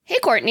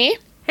Courtney.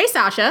 Hey,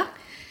 Sasha.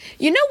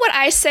 You know what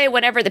I say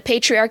whenever the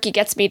patriarchy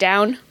gets me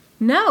down?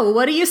 No,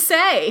 what do you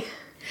say?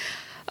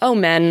 Oh,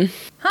 men.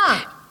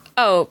 Huh.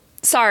 Oh,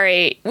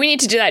 sorry. We need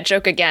to do that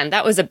joke again.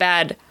 That was a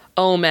bad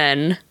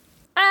omen.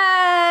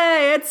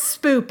 Hey, it's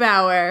Spoop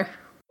Hour.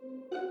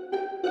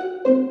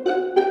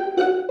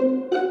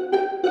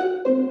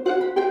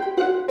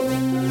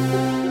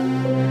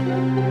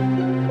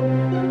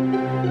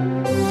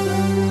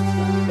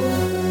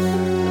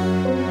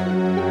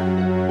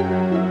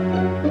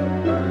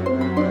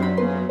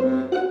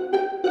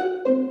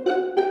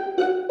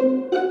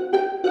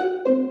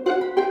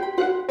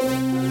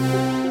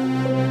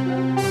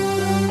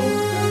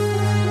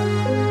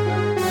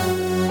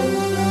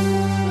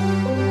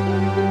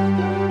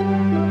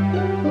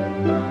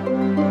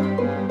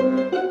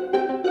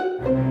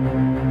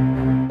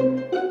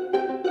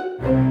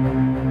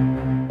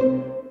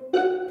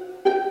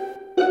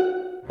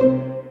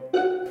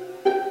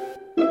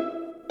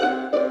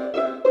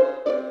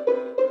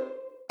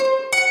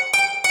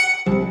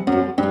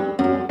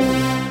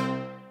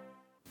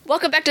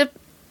 Welcome back to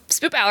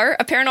Spoop Hour,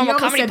 a paranormal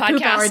comedy podcast.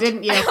 Poop Hour,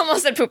 didn't you? I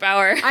almost said Poop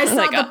Hour. I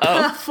saw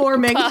the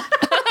forming. Welcome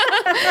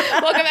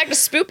back to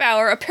Spoop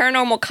Hour, a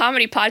paranormal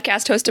comedy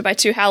podcast hosted by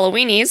two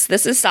Halloweenies.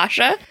 This is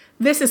Sasha.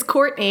 This is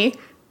Courtney.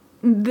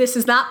 This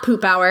is not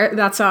Poop Hour.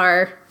 That's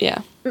our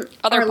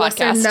other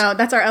podcast. No,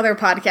 that's our other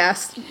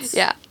podcast.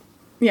 Yeah.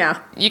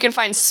 Yeah. You can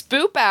find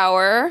Spoop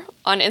Hour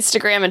on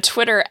Instagram and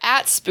Twitter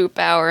at Spoop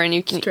Hour, and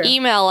you can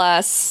email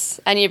us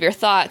any of your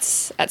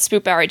thoughts at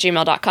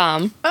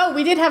spoophour@gmail.com. Oh,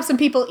 we did have some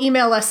people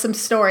email us some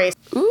stories.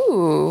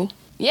 Ooh.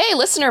 Yay,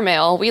 listener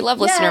mail. We love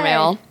listener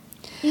mail.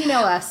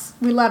 Email us.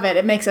 We love it.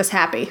 It makes us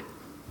happy.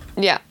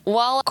 Yeah.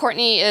 While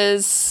Courtney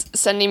is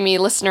sending me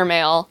listener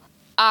mail,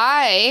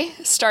 I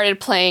started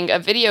playing a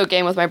video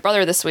game with my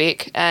brother this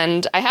week,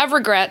 and I have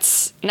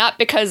regrets, not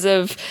because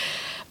of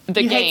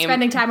the game. You hate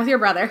spending time with your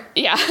brother.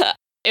 Yeah.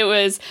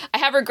 I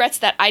have regrets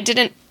that I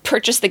didn't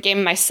purchase the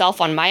game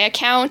myself on my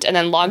account and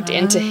then logged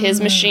into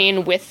his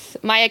machine with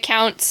my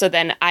account, so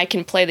then I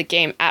can play the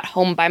game at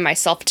home by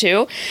myself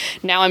too.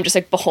 Now I'm just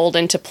like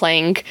beholden to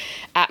playing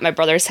at my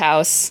brother's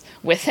house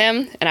with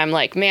him, and I'm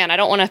like, man, I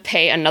don't want to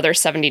pay another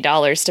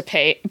 $70 to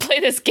play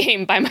this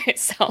game by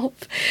myself.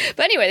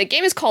 But anyway, the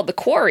game is called The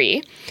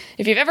Quarry.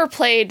 If you've ever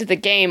played the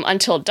game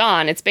Until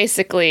Dawn, it's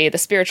basically the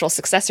spiritual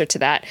successor to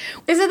that.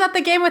 Isn't that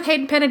the game with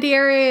Hayden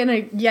Panettiere and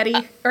a Yeti?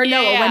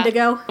 A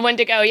Wendigo?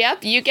 Wendigo,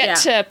 yep. You get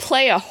to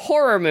play a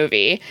horror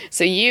movie.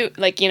 So you,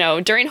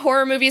 during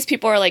horror movies,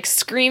 people are,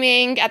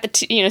 screaming at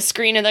the,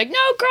 screen and like,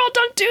 no, girl,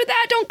 don't do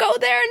that. Don't go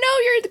there.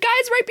 No, the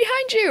guy's right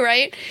behind you,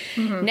 right?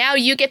 Mm-hmm. Now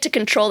you get to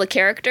control the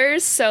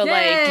characters. So, you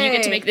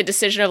get to make the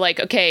decision of,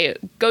 okay,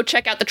 go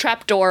check out the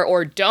trapdoor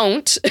or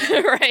don't,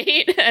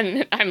 right?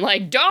 And I'm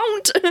like,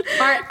 don't.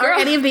 Are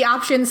any of the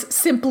options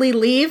simply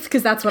leave?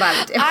 Because that's what I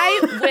would do.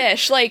 I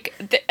wish,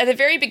 at the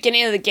very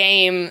beginning of the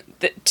game,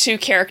 the two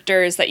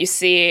characters that you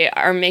see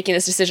are making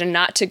this decision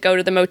not to go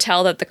to the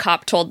motel that the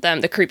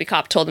creepy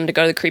cop told them to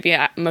go to the creepy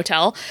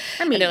motel.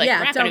 I mean, and they're like,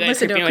 we're not going to go to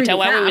the creepy motel.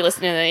 Why would we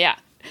listen to that? Yeah.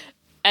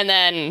 And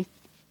then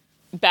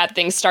bad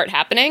things start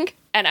happening.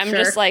 And I'm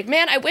just like,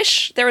 man, I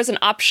wish there was an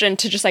option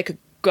to just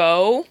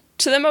go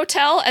to the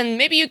motel, and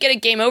maybe you get a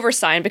game over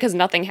sign because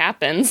nothing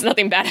happens.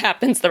 Nothing bad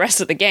happens the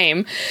rest of the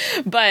game.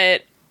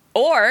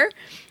 Or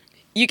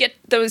you get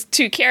those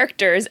two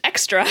characters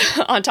extra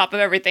on top of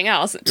everything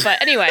else.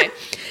 But anyway,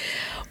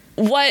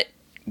 what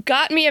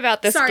got me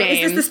about this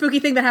game... is this the spooky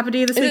thing that happened to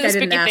you this week? Is the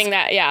spooky thing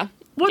that, yeah.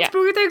 What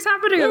spooky thing's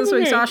happening this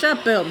week, Sasha?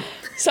 Boom.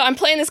 So I'm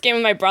playing this game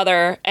with my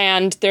brother,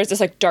 and there's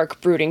this dark,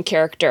 brooding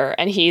character,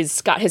 and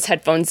he's got his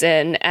headphones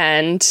in,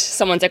 and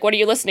someone's like, what are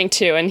you listening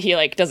to? And he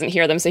doesn't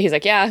hear them, so he's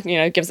like, yeah,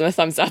 gives them a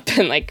thumbs up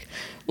and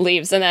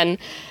leaves. And then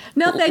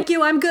no, thank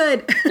you, I'm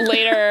good.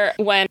 Later,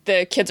 when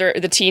the kids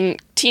the teen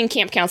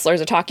camp counselors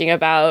are talking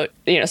about,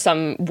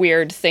 some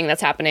weird thing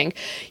that's happening,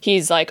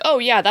 he's like, oh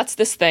yeah, that's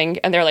this thing.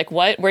 And they're like,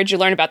 what? Where'd you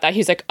learn about that?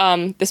 He's like,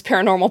 this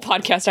paranormal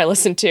podcast I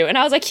listened to. And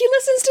I was like, he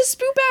listens to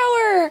Spoop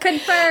Hour.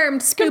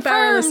 Confirmed, Spoop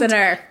Hour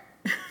listener.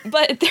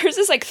 But there's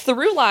this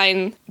through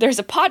line. There's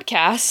a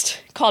podcast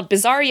called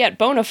Bizarre Yet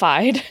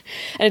Bonafide,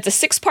 and it's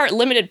a 6-part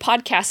limited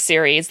podcast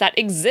series that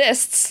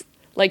exists.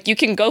 You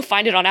can go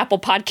find it on Apple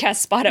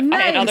Podcasts, Spotify,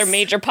 and other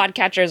major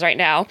podcatchers right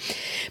now.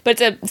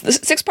 But it's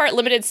a 6-part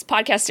limited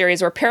podcast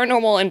series where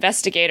paranormal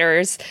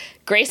investigators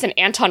Grace and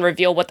Anton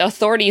reveal what the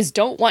authorities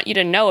don't want you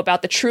to know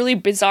about the truly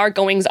bizarre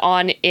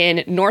goings-on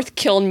in North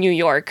Kill, New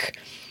York.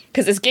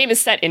 Because this game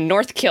is set in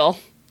North Kill.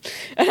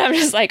 And I'm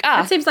just like,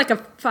 that seems like a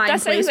fine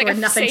place where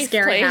nothing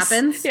scary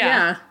happens.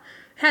 Yeah.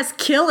 Has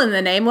kill in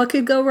the name. What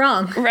could go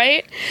wrong?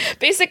 Right?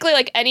 Basically,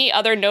 any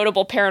other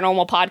notable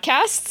paranormal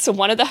podcasts,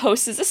 one of the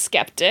hosts is a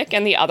skeptic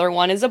and the other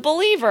one is a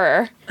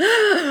believer.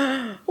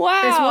 Wow.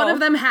 Is one of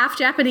them half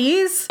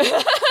Japanese?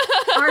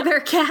 Are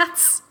there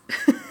cats?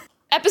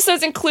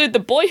 Episodes include The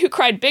Boy Who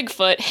Cried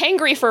Bigfoot,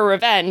 Hangry for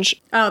Revenge.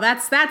 Oh,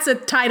 that's a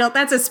title.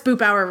 That's a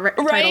Spoop Hour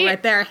title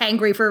right there.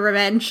 Hangry for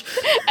Revenge.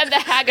 And The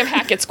Hag of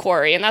Hackett's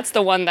Quarry, and that's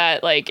the one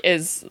that like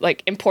is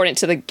like important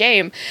to the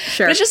game.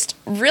 Sure. But it's just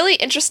really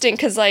interesting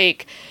because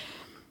like,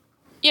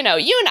 you know,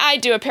 you and I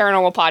do a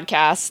paranormal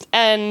podcast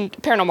and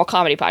paranormal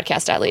comedy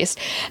podcast at least,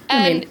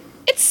 and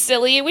it's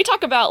silly. We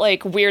talk about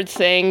like weird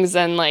things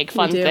and like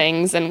fun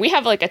things, and we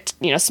have like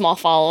a small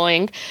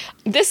following.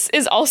 This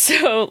is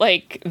also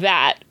like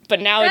that, but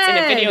now it's in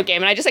a video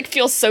game, and I just like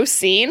feel so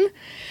seen.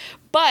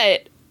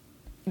 But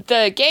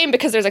the game,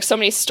 because there's like so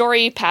many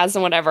story paths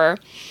and whatever,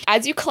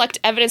 as you collect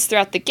evidence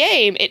throughout the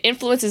game, it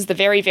influences the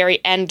very,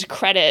 very end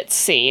credits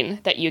scene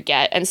that you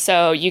get. And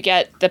so you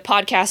get the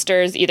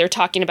podcasters either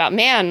talking about,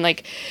 man,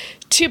 like,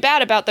 too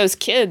bad about those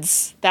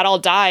kids that all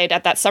died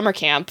at that summer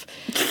camp.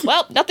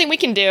 Well, nothing we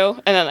can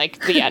do. And then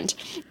like the end.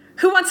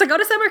 Who wants to go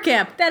to summer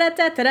camp?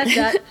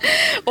 Da-da-da-da-da-da.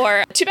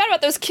 Or, too bad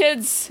about those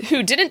kids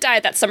who didn't die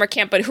at that summer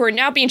camp, but who are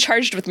now being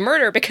charged with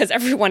murder because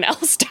everyone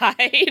else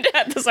died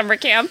at the summer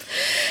camp.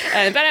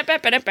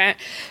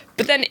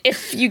 But then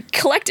if you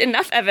collect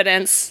enough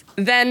evidence,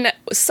 then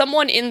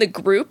someone in the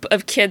group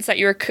of kids that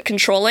you're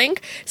controlling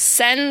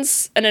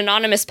sends an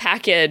anonymous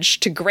package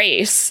to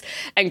Grace,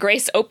 and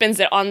Grace opens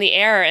it on the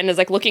air and is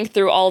like looking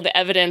through all the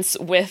evidence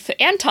with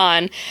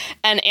Anton,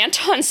 and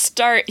Anton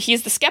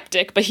he's the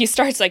skeptic, but he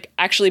starts like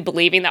actually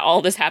believing that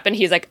all this happened.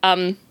 He's like,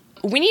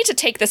 we need to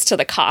take this to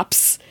the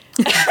cops.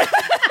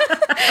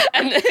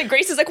 And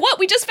Grace is like, what?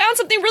 We just found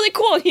something really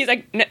cool. And he's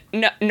like,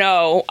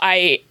 no,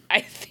 I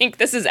think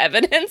this is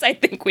evidence. I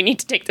think we need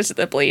to take this to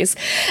the police.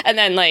 And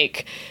then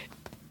like,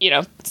 you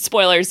know,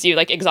 spoilers, you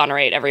like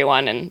exonerate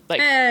everyone, and like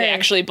they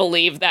actually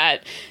believe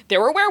that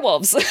there were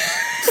werewolves. So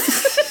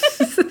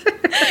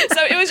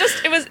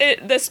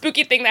the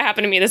spooky thing that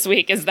happened to me this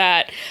week is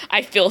that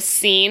I feel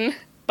seen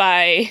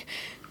by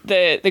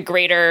the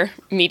greater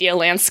media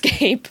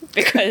landscape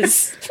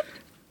because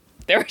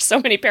there are so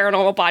many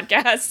paranormal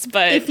podcasts.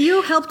 But if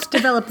you helped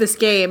develop this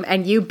game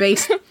and you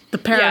based the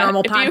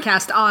paranormal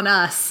podcast on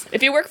us,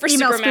 if you work for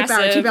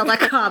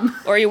Supermassive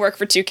or you work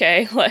for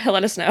 2K,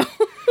 let us know.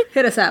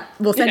 Hit us up.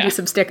 We'll send you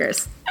some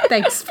stickers.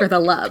 Thanks for the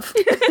love.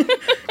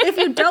 If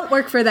you don't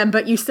work for them,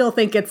 but you still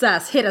think it's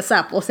us, hit us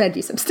up. We'll send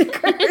you some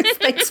stickers.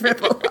 Thanks for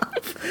the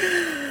love.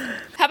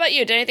 How about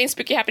you? Did anything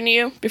spooky happen to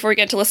you before we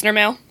get to listener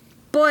mail?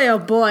 Boy, oh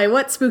boy,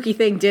 what spooky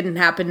thing didn't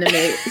happen to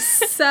me?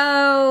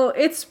 So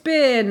it's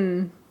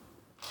been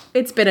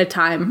a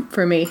time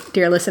for me,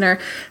 dear listener.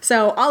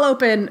 So I'll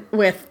open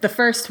with the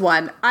first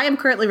one. I am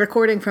currently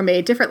recording from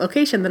a different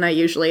location than I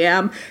usually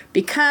am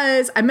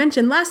because I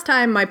mentioned last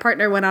time my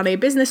partner went on a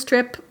business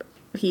trip.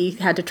 He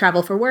had to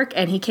travel for work,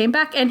 and he came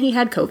back, and he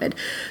had COVID.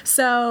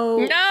 So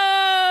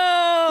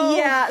no!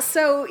 Yeah,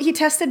 so he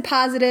tested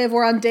positive.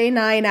 We're on day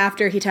 9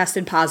 after he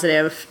tested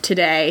positive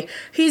today.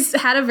 He's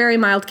had a very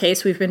mild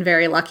case. We've been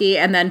very lucky.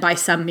 And then by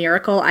some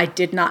miracle, I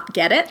did not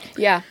get it.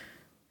 Yeah.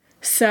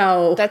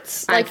 So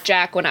that's like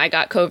Jack when I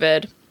got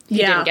COVID. He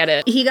didn't get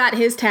it. He got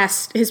his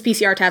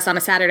PCR test on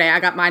a Saturday. I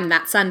got mine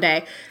that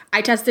Sunday.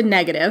 I tested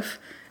negative.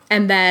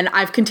 And then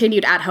I've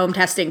continued at-home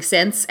testing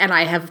since, and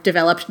I have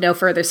developed no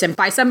further symptoms.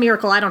 By some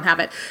miracle, I don't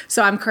have it.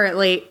 So I'm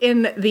currently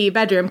in the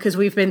bedroom because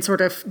we've been sort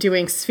of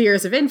doing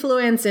spheres of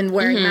influence and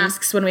wearing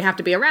masks when we have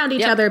to be around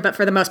each other, but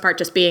for the most part,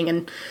 just being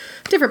in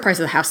different parts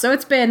of the house. So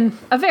it's been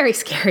a very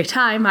scary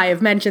time. I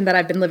have mentioned that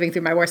I've been living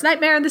through my worst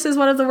nightmare, and this is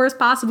one of the worst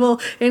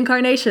possible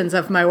incarnations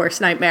of my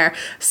worst nightmare.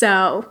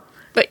 So...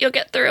 But you'll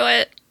get through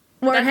it.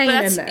 We're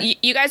hanging in there.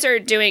 You guys are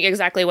doing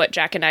exactly what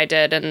Jack and I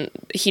did, and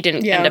he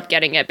didn't end up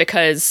getting it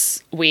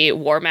because we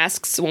wore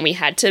masks when we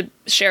had to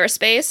share a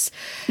space.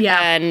 Yeah.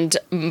 And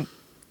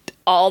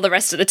all the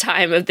rest of the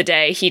time of the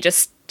day, he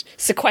just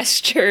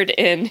sequestered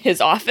in his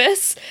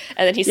office,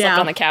 and then he slept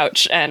on the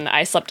couch, and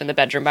I slept in the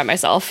bedroom by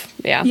myself.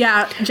 Yeah.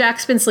 Yeah,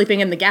 Jack's been sleeping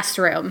in the guest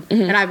room,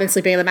 and I've been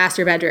sleeping in the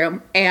master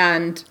bedroom.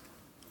 And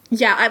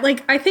yeah,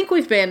 I think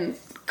we've been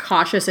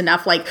cautious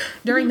enough. Like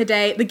during the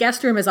day, the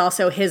guest room is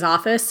also his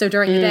office, so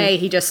during the day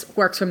he just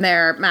works from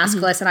there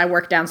maskless, and I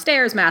work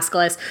downstairs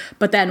maskless.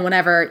 But then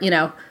whenever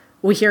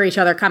we hear each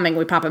other coming,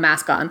 we pop a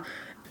mask on,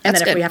 and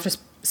then if we have to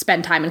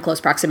spend time in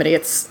close proximity,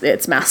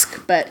 it's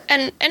mask. But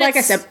and like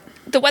I said,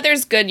 the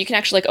weather's good. You can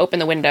actually open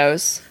the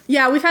windows.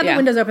 Yeah, we've had the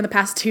windows open the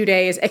past 2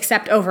 days,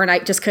 except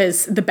overnight, just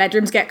because the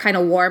bedrooms get kind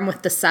of warm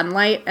with the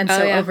sunlight, and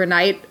so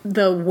overnight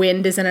the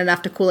wind isn't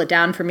enough to cool it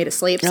down for me to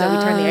sleep. So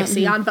we turn the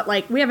AC on, but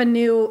we have a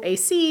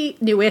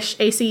newish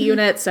AC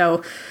unit,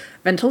 so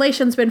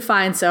ventilation's been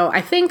fine. So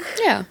I think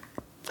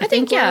I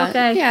think we're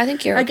okay. Yeah, I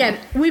think you're Again,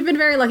 we've been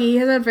very lucky. He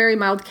has a very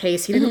mild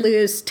case. He didn't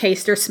lose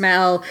taste or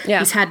smell. Yeah.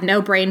 He's had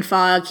no brain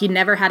fog. He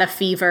never had a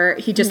fever.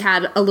 He just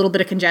had a little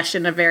bit of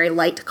congestion, a very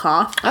light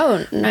cough.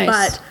 Oh, nice.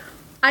 But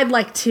I'd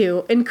like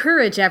to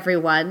encourage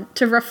everyone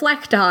to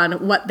reflect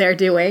on what they're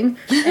doing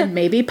and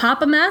maybe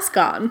pop a mask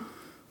on.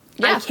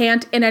 Yeah. I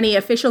can't, in any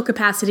official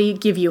capacity,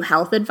 give you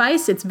health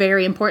advice. It's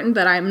very important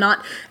that I'm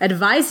not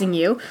advising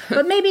you,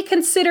 but maybe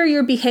consider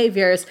your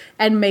behaviors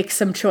and make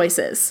some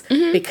choices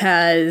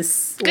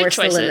because Good we're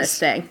still in choices. this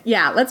thing.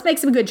 Yeah, let's make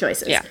some good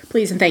choices. Yeah.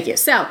 Please and thank you.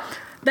 So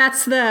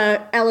that's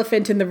the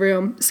elephant in the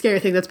room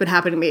scary thing that's been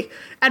happening to me.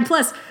 And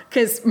plus,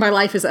 because my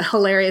life is a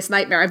hilarious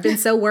nightmare, I've been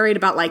so worried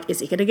about, like, is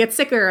he going to get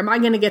sicker? Am I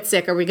going to get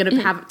sick? Are we going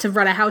to have to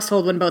run a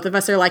household when both of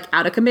us are, like,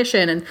 out of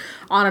commission? And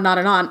on and on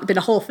and on. It's been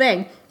a whole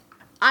thing.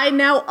 I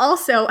now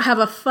also have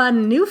a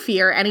fun new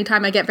fear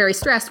anytime I get very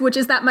stressed, which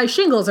is that my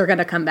shingles are going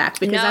to come back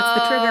because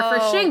that's the trigger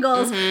for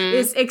shingles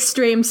is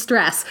extreme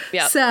stress.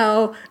 Yep.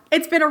 So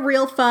it's been a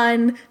real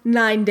fun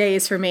 9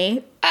 days for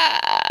me.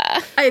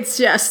 It's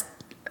just,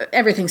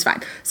 everything's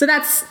fine. So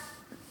that's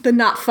the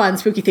not fun,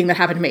 spooky thing that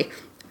happened to me.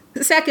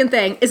 The second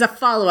thing is a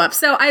follow-up.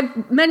 So I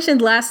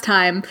mentioned last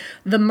time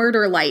the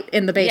murder light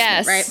in the basement,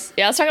 Yes. right?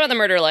 Yeah, let's talk about the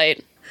murder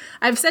light.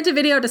 I've sent a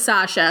video to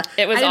Sasha.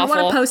 It was I didn't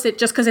want awful. to post it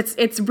just because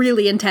it's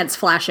really intense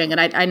flashing, and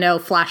I know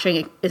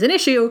flashing is an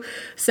issue,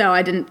 so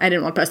I didn't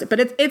want to post it.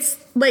 But it's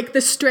like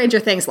the Stranger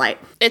Things light.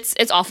 It's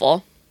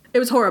awful. It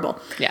was horrible.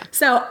 Yeah.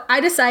 So I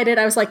decided,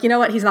 I was like, you know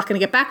what? He's not going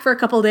to get back for a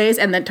couple of days,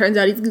 and then turns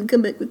out he's going to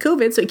come back with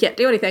COVID, so he can't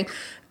do anything.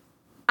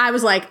 I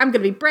was like, I'm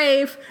going to be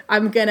brave.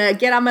 I'm going to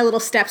get on my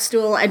little step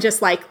stool and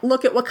just like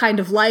look at what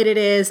kind of light it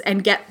is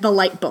and get the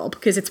light bulb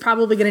because it's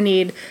probably going to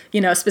need,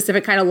 a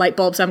specific kind of light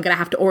bulb. So I'm going to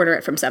have to order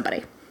it from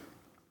somebody.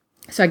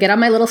 So I get on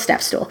my little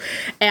step stool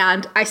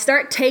and I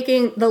start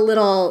taking the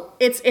little,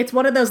 it's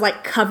one of those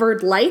like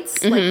covered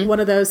lights, like one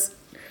of those,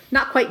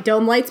 not quite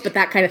dome lights, but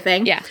that kind of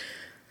thing. Yeah.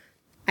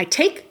 I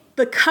take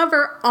the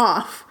cover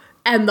off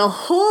and the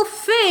whole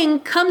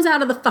thing comes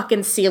out of the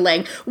fucking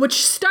ceiling,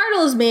 which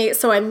startles me,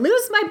 so I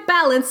lose my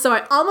balance, so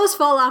I almost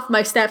fall off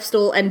my step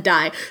stool and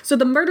die. So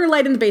the murder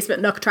light in the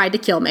basement nook tried to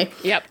kill me.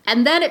 Yep.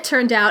 And then it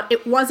turned out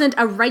it wasn't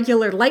a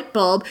regular light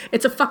bulb,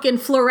 it's a fucking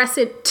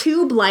fluorescent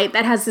tube light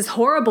that has this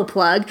horrible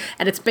plug,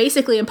 and it's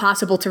basically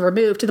impossible to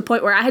remove, to the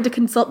point where I had to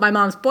consult my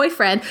mom's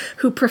boyfriend,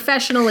 who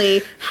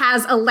professionally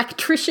has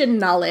electrician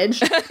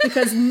knowledge,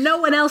 because no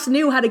one else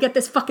knew how to get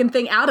this fucking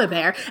thing out of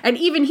there, and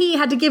even he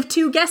had to give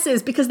 2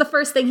 guesses, because the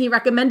first thing he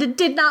recommended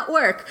did not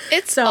work.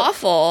 It's so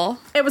awful.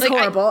 It was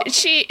horrible.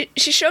 She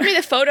showed me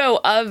the photo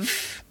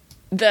of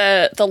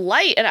the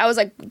light, and I was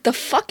like, "The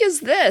fuck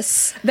is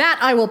this?" That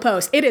I will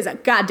post. It is a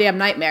goddamn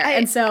nightmare.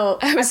 And so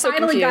I so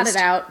finally got confused.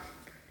 it out,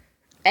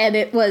 and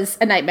it was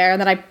a nightmare. And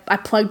then I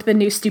plugged the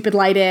new stupid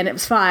light in. It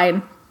was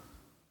fine.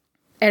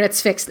 And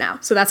it's fixed now.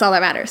 So that's all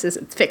that matters, is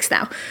it's fixed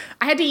now.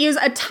 I had to use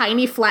a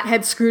tiny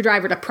flathead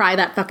screwdriver to pry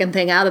that fucking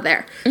thing out of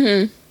there.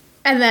 Mm-hmm.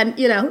 And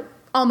then,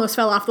 almost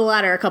fell off the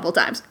ladder a couple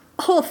times.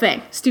 Whole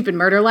thing. Stupid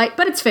murder light,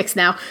 but it's fixed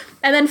now.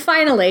 And then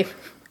finally,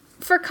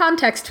 for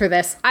context for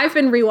this, I've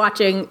been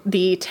rewatching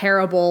the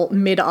terrible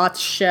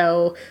mid-aughts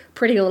show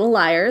Pretty Little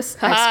Liars.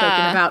 I've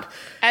spoken about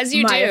As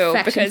you my do,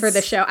 affection for because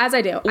the show. As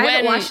I do. I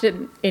haven't watched it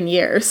in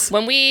years.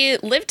 When we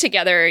lived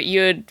together, you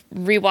had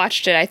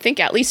rewatched it, I think,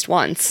 at least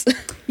once.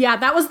 Yeah,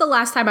 that was the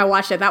last time I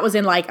watched it. That was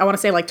in I want to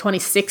say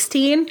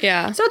 2016.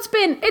 Yeah. So it's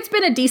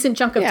been a decent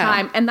chunk of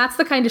time, and that's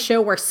the kind of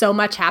show where so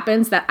much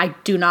happens that I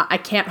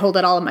can't hold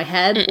it all in my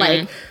head. Mm-mm.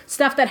 Like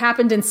stuff that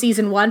happened in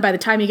season 1, by the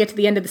time you get to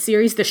the end of the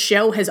series, the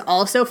show has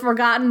also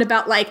forgotten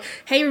about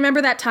hey,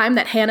 remember that time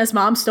that Hannah's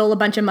mom stole a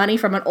bunch of money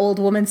from an old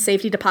woman's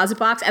safety deposit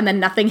box and then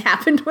nothing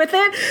happened with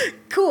it?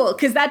 Cool,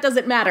 because that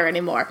doesn't matter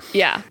anymore.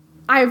 Yeah.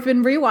 I've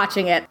been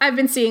rewatching it. I've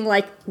been seeing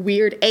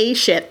weird A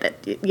shit that,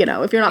 if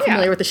you're not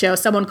familiar with the show,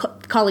 someone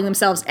calling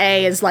themselves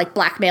A is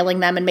blackmailing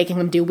them and making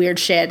them do weird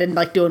shit and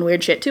doing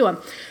weird shit to them.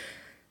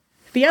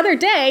 The other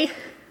day,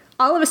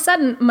 all of a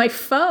sudden, my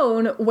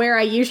phone, where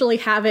I usually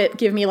have it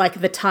give me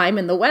the time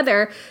and the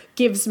weather,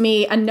 gives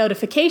me a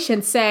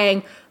notification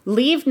saying,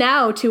 leave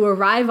now to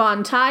arrive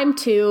on time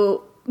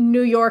to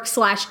New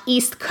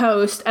York/East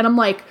Coast. And I'm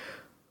like,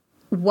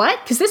 what?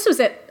 Because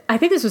I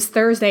think this was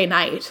Thursday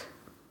night.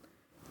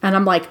 And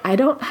I'm like, I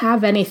don't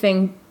have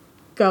anything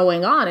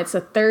going on. It's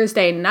a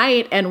Thursday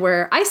night and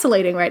we're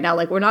isolating right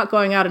now. We're not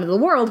going out into the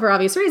world for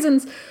obvious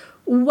reasons.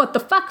 What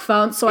the fuck,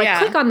 phone? So I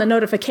click on the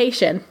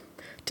notification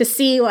to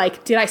see,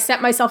 did I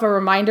set myself a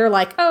reminder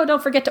oh,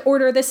 don't forget to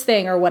order this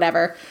thing or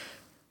whatever.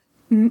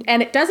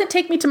 And it doesn't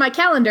take me to my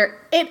calendar.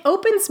 It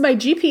opens my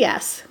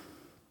GPS.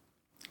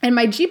 And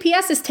my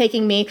GPS is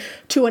taking me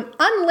to an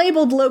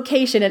unlabeled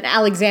location in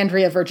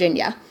Alexandria,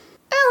 Virginia.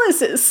 Oh,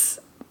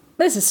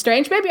 this is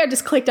strange. Maybe I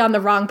just clicked on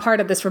the wrong part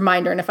of this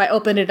reminder, and if I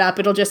open it up,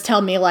 it'll just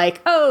tell me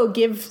oh,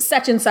 give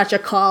such and such a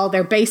call.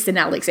 They're based in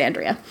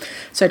Alexandria.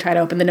 So I try to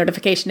open the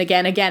notification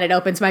again. Again, it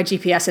opens my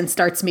GPS and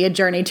starts me a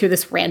journey to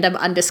this random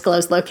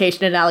undisclosed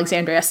location in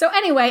Alexandria. So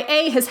anyway,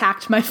 A has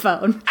hacked my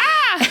phone.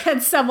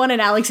 And someone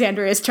in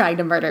Alexandria is trying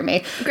to murder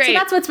me. Great. So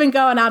that's what's been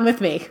going on with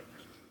me.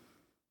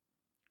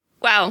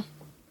 Wow.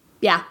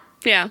 Yeah.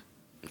 Yeah.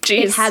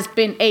 Jeez. It has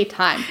been a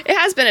time. It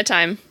has been a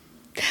time.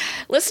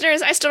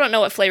 Listeners, I still don't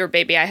know what flavor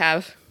baby I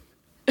have.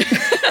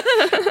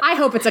 I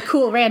hope it's a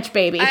Cool Ranch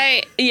baby.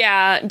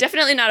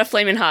 Definitely not a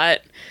Flamin' Hot.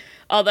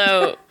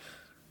 Although,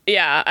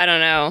 I don't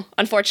know.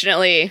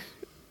 Unfortunately,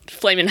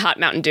 Flamin' Hot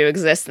Mountain Dew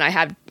exists, and I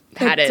have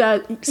had it.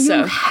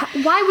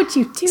 Why would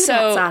you do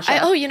that,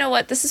 Sasha? You know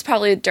what? This is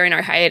probably during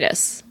our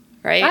hiatus,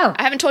 right? Oh.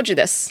 I haven't told you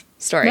this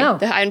story. No.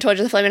 I haven't told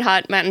you the Flamin'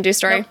 Hot Mountain Dew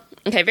story? Nope.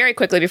 Okay, very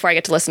quickly before I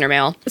get to listener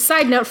mail.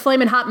 Side note,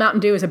 Flamin' Hot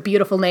Mountain Dew is a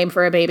beautiful name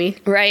for a baby.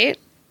 Right?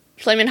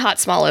 Flamin' Hot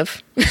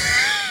Smoliv.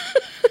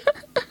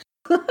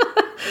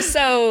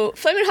 So,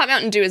 Flamin' Hot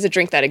Mountain Dew is a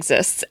drink that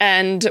exists,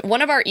 and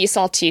one of our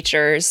ESOL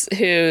teachers,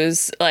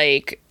 whose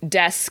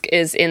desk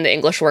is in the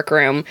English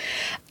workroom,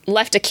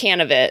 left a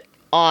can of it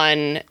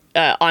on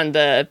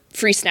the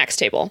free snacks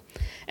table,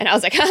 and I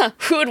was like, "Haha,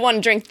 who would want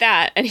to drink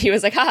that?" And he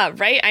was like, "Haha,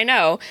 right? I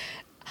know."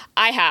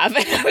 I have.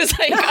 And I was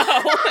like,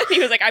 oh. He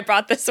was like, I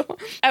brought this one.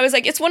 I was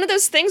like, it's one of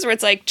those things where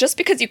it's like, just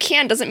because you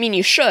can doesn't mean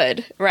you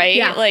should, right?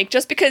 Yeah. Like,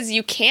 just because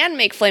you can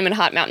make Flamin'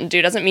 Hot Mountain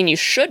Dew doesn't mean you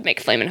should make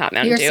Flamin' Hot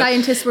Mountain Dew. Your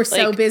scientists were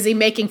so busy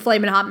making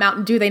Flamin' Hot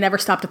Mountain Dew, they never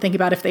stopped to think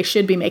about if they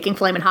should be making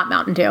Flamin' Hot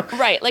Mountain Dew.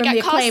 Right. Like from at the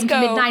acclaimed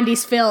Costco,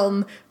 mid-90s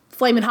film,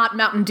 Flamin' Hot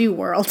Mountain Dew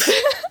World.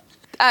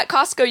 At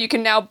Costco, you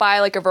can now buy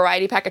like a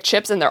variety pack of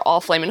chips, and they're all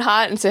Flamin'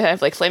 Hot. And so they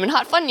have like Flamin'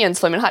 Hot Funyuns,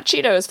 Flamin' Hot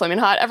Cheetos, Flamin'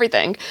 Hot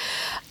everything.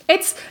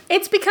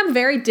 It's become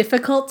very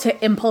difficult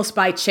to impulse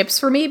buy chips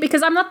for me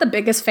because I'm not the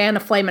biggest fan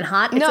of Flamin'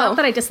 Hot. It's not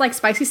that I dislike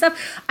spicy stuff.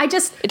 It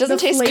doesn't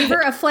taste good. The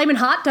flavor of Flamin'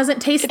 Hot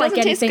doesn't taste like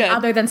anything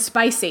other than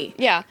spicy.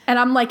 Yeah. And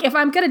I'm like, if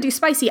I'm going to do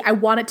spicy, I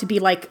want it to be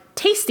like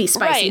tasty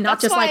spicy,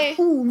 not just like,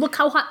 ooh, look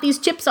how hot these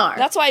chips are.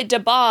 That's why Da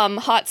Bomb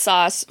hot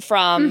sauce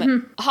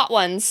from Hot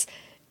Ones,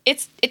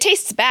 it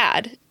tastes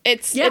bad.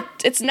 It's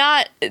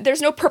not,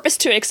 there's no purpose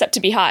to it except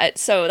to be hot.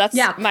 So that's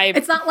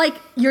it's not like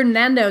your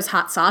Nando's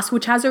hot sauce,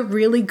 which has a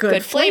really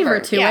good flavor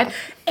to it,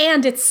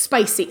 and it's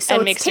spicy. So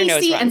it's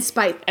tasty and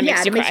spicy.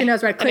 Yeah, it makes your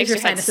nose red, clears your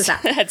sinuses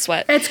out. Head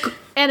sweat.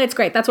 It's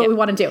great. That's what we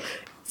want to do.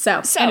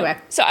 So anyway.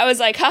 So I was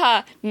like,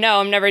 haha, no,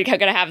 I'm never going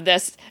to have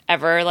this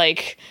ever.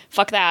 Like,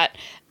 fuck that.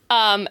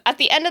 At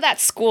the end of that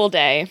school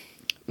day,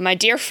 my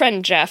dear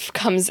friend Jeff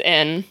comes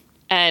in,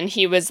 and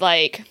he was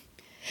like,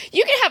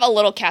 you can have a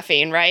little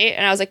caffeine, right?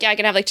 And I was like, yeah, I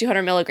can have like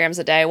 200 milligrams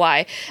a day.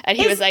 Why? And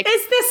he was like,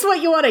 is this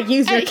what you want to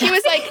use your caffeine? He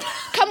was like,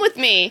 come with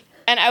me.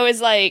 And I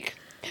was like,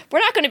 we're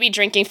not going to be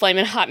drinking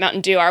Flamin' Hot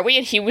Mountain Dew, are we?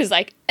 And he was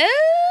like,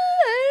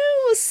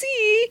 we'll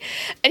see.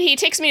 And he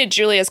takes me to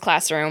Julia's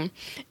classroom,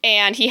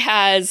 and he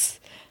has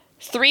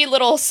 3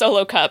 little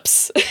solo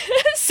cups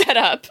set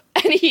up,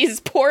 and he's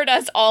poured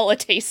us all a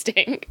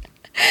tasting.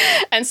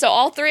 And so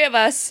all 3 of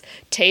us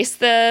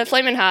taste the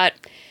Flamin' Hot.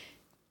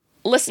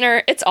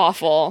 Listener, it's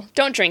awful.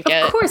 Don't drink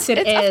it. Of course it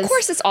is. Of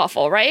course it's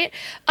awful, right?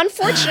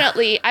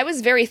 Unfortunately, I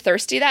was very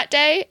thirsty that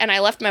day, and I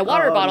left my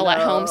water bottle at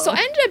home, so I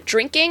ended up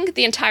drinking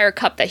the entire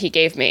cup that he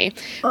gave me,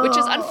 which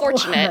is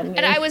unfortunate. Honey.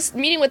 And I was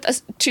meeting with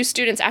 2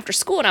 students after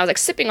school, and I was like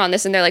sipping on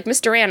this, and they're like,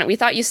 Miss Duran, we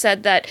thought you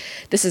said that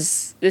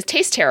this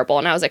tastes terrible.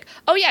 And I was like,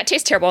 oh yeah, it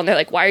tastes terrible. And they're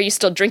like, why are you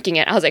still drinking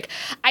it? I was like,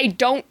 I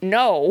don't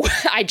know.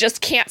 I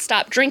just can't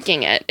stop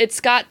drinking it.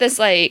 It's got this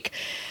like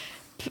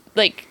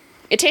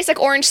it tastes like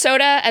orange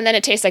soda, and then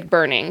it tastes like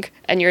burning.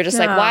 And you're just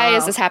like, why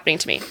is this happening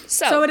to me?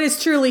 So it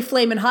is truly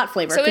Flamin' Hot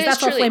flavor, because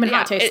that's what Flamin'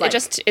 Hot tastes like. It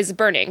just is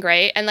burning,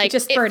 right? And like, it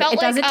just burns. It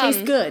doesn't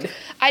taste good.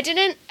 I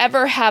didn't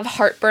ever have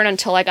heartburn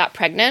until I got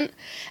pregnant,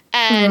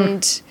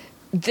 and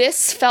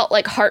this felt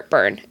like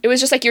heartburn. It was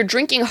just like you're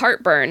drinking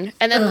heartburn,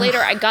 and then later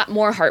I got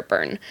more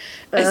heartburn.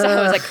 And so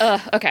I was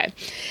like, okay.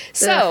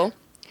 So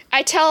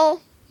I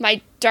tell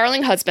my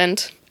darling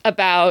husband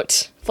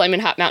about Flamin'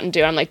 Hot Mountain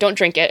Dew. I'm like, don't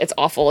drink it. It's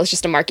awful. It's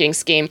just a marketing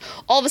scheme.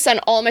 All of a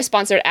sudden, all my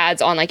sponsored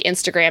ads on like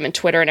Instagram and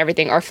Twitter and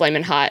everything are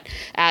Flamin' Hot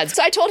ads.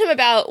 So I told him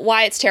about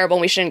why it's terrible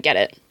and we shouldn't get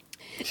it.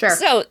 Sure.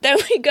 So then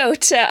we go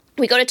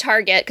to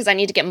Target because I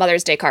need to get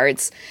Mother's Day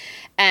cards.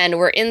 And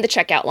we're in the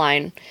checkout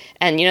line.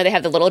 And they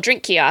have the little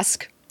drink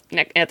kiosk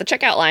at the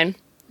checkout line.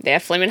 They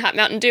have Flamin' Hot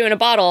Mountain Dew in a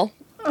bottle.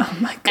 Oh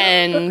my God.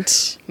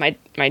 And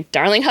my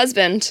darling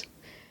husband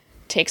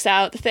takes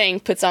out the thing,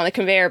 puts it on the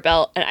conveyor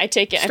belt, and I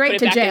take it and put it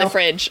back in the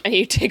fridge. And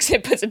he takes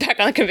it, puts it back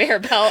on the conveyor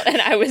belt,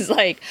 and I was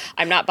like,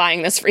 I'm not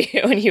buying this for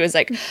you. And he was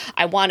like,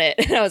 I want it.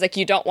 And I was like,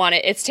 you don't want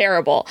it. It's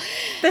terrible.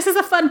 This is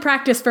a fun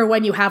practice for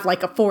when you have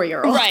like a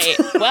 4-year-old. Right.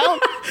 Well,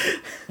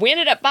 we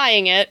ended up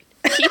buying it.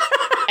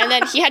 And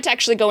then he had to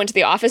actually go into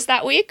the office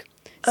that week.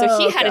 So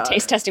he had a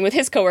taste testing with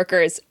his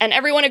coworkers, and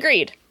everyone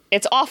agreed.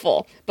 It's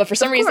awful. But for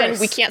some reason,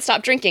 we can't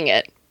stop drinking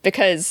it,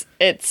 because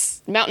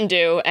it's Mountain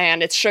Dew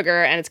and it's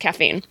sugar and it's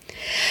caffeine.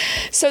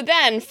 So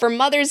then for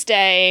Mother's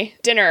Day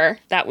dinner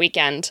that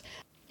weekend,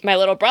 my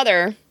little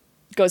brother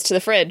goes to the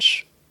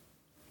fridge,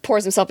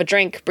 pours himself a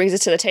drink, brings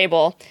it to the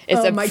table.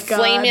 It's a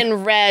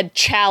flamin' red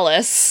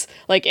chalice,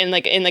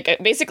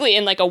 basically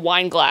in a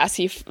wine glass.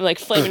 He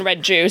flamin'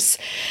 red juice.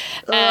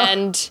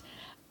 And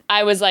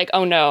I was like,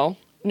 oh no,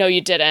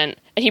 you didn't.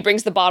 And he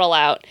brings the bottle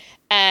out,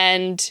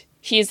 and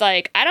he's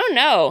like, I don't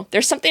know.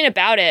 There's something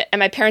about it. And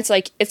my parents are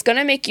like, it's going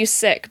to make you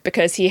sick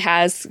because he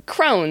has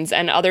Crohn's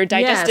and other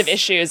digestive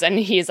issues. And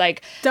he's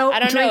like, I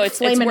don't know. It's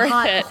worth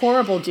hot, it.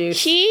 Horrible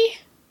juice. He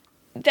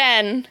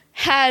then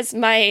has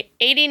my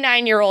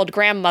 89-year-old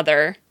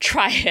grandmother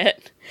try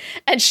it.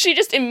 And she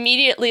just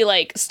immediately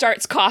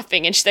starts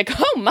coughing, and she's like,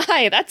 oh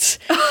my, that's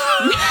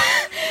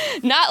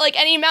Not like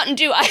any Mountain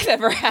Dew I've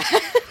ever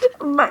had.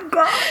 Oh my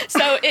god.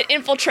 So it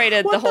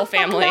infiltrated the whole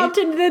family. What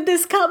mountain did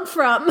this come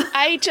from?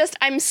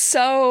 I'm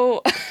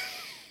so...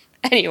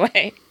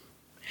 Anyway.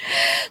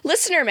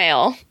 Listener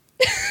mail.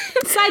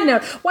 Side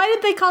note, why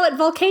did they call it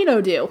Volcano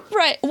Dew?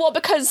 Right. Well,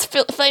 because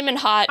Flamin'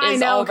 Hot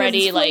is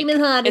already like... Flamin'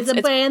 Hot is a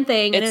brand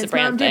thing. It's a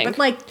brand Mountain thing. Dew, but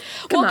like,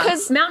 come on.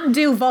 Mountain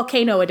Dew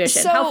Volcano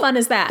Edition. How fun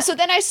is that? So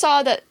then I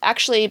saw that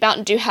actually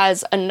Mountain Dew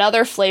has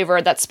another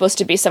flavor that's supposed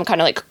to be some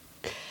kind of like...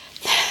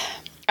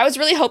 I was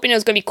really hoping it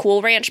was going to be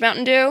Cool Ranch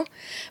Mountain Dew,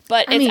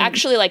 but it's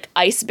actually like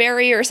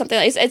Iceberry or something.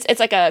 It's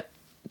like a...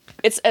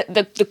 It's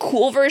the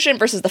cool version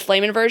versus the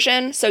Flamin'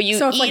 version. So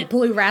it's like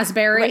blue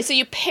raspberry. Right, so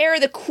you pair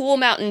the cool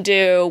Mountain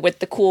Dew with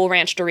the Cool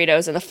Ranch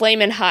Doritos and the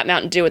Flamin' Hot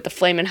Mountain Dew with the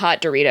Flamin'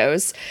 Hot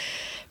Doritos.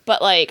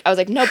 But like, I was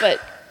like, no,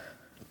 but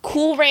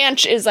Cool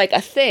Ranch is like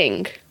a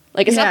thing.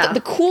 Like, it's not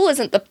the cool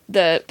isn't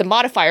the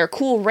modifier.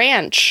 Cool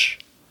Ranch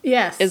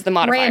is the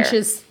modifier. Ranch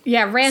is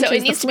ranch so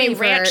is it needs the flavor. to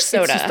be ranch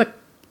soda. It's just the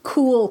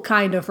cool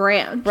kind of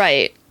ranch.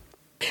 Right.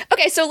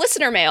 Okay, so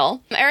listener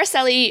mail.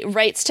 Araceli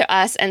writes to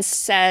us and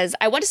says,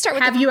 I want to start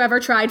with... Have you ever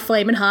tried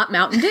Flamin' Hot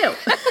Mountain Dew?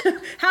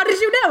 How did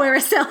you know,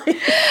 Araceli?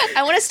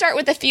 I want to start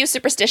with a few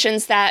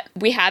superstitions that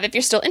we have if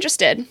you're still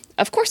interested.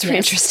 Of course we're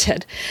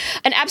interested.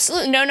 An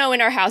absolute no-no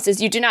in our house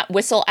is you do not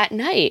whistle at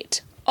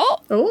night. Oh.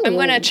 I'm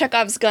going to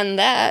Chekhov's gun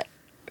that.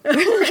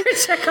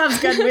 Chekhov's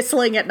gun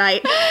whistling at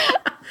night.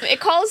 It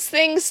calls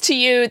things to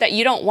you that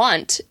you don't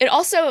want. It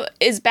also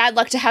is bad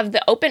luck to have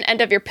the open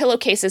end of your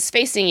pillowcases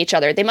facing each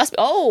other. They must...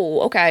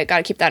 okay,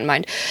 gotta keep that in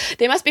mind.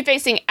 They must be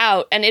facing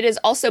out, and it is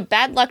also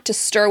bad luck to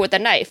stir with a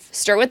knife.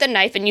 Stir with a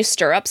knife and you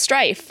stir up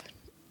strife.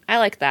 I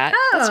like that.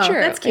 That's true.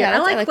 That's cute. Yeah,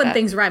 I like when that.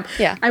 Things rhyme.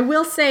 Yeah. I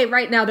will say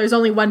right now there's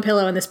only one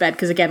pillow in this bed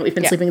because, again, we've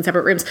been sleeping in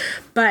separate rooms.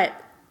 But...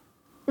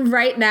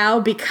 right now,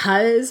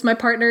 because my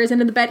partner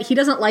isn't in the bed, he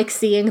doesn't like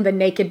seeing the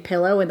naked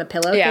pillow in the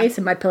pillowcase,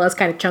 and my pillow's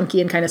kind of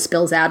chunky and kind of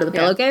spills out of the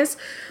pillowcase.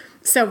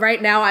 So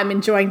right now, I'm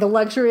enjoying the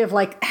luxury of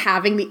like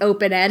having the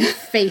open end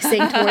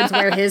facing towards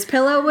where his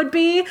pillow would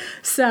be.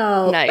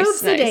 So,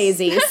 oopsie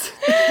daisies.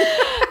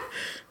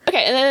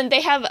 Okay, and then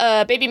they have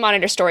a baby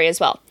monitor story as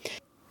well.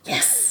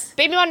 Yes.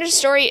 Baby monitor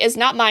story is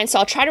not mine, so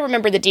I'll try to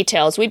remember the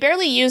details. We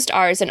barely used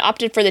ours and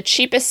opted for the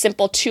cheapest,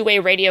 simple two-way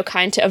radio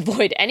kind to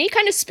avoid any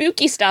kind of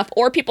spooky stuff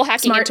or people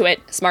hacking into it.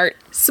 Smart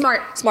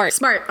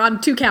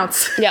on 2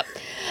 counts. Yep.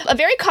 A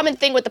very common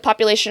thing with the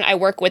population I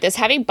work with is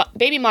having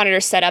baby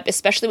monitors set up,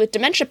 especially with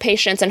dementia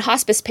patients and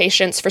hospice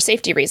patients for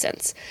safety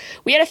reasons.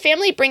 We had a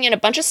family bring in a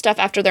bunch of stuff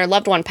after their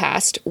loved one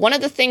passed. One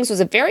of the things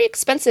was a very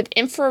expensive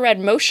infrared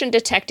motion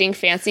detecting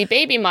fancy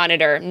baby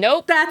monitor.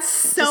 Nope. That's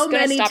so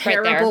many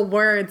terrible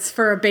words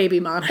for a baby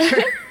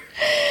monitor.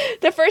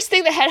 The first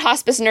thing the head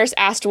hospice nurse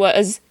asked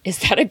was, is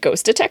that a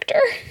ghost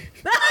detector?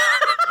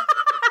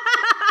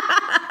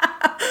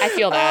 I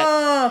feel that.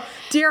 Oh,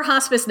 dear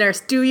hospice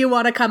nurse, do you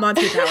want to come on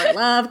to Power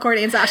Love,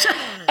 Courtney and Sasha?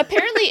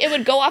 Apparently, it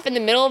would go off in the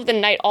middle of the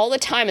night all the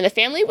time, and the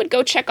family would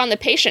go check on the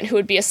patient who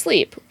would be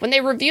asleep. When they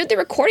reviewed the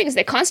recordings,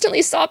 they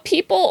constantly saw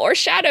people or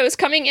shadows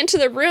coming into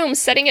the room,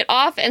 setting it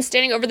off, and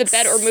standing over the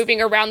bed or moving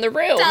around the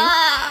room.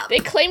 Stop. They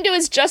claimed it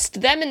was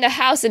just them in the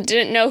house and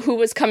didn't know who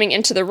was coming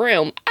into the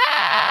room.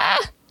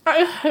 Ah!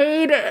 I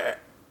hate it.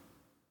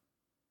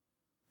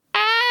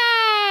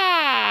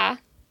 Ah!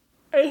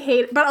 I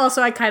hate it. But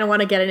also, I kind of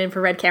want to get an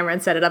infrared camera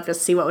and set it up just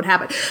to see what would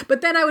happen.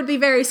 But then I would be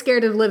very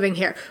scared of living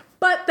here.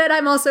 But then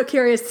I'm also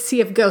curious to see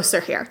if ghosts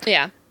are here.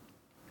 Yeah.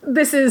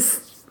 This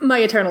is my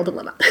eternal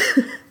dilemma.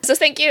 So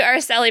thank you,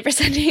 Araceli, for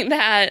sending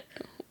that.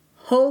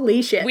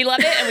 Holy shit. We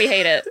love it and we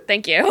hate it.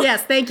 Thank you.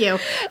 Yes, thank you.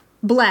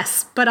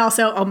 Bless. But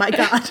also, oh my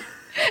God.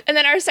 And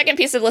then our second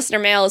piece of listener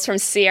mail is from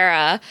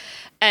Sierra.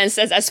 And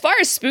says, as far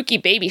as spooky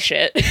baby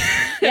shit,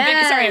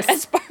 yes.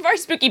 as far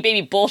as spooky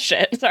baby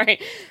bullshit,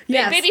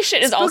 yes. Baby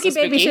shit is also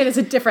spooky. Baby shit is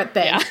a different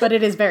thing, but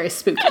it is very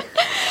spooky.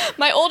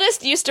 My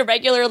oldest used to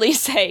regularly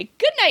say,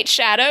 good night,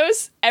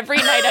 shadows, every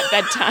night at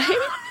bedtime.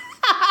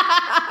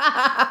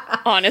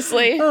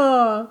 Honestly.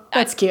 Oh,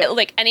 that's cute.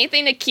 Like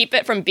anything to keep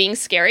it from being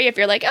scary. If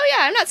you're like, oh yeah,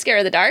 I'm not scared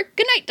of the dark.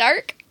 Good night,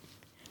 dark.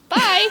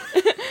 Bye.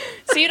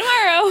 See you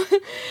tomorrow.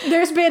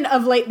 There's been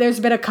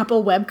a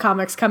couple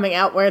webcomics coming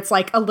out where it's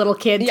like a little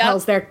kid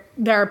tells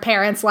their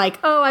parents like,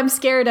 oh, I'm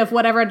scared of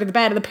whatever under the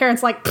bed. And the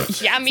parents like,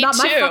 yeah, me it's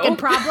not too. my fucking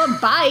problem.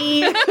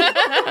 Bye.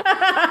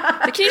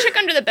 Like, can you check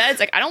under the bed?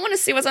 It's like, I don't want to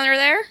see what's under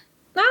there.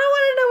 I don't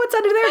want to know what's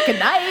under there. Good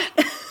night.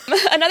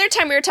 Another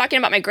time we were talking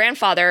about my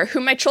grandfather,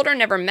 whom my children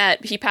never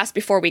met. He passed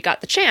before we got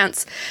the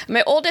chance.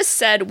 My oldest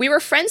said, we were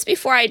friends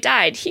before I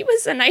died. He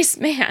was a nice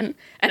man.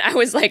 And I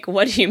was like,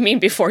 what do you mean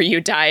before you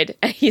died?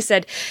 And he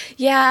said,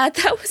 yeah,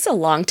 that was a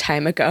long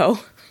time ago.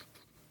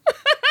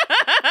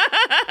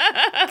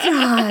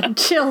 God,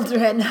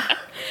 children.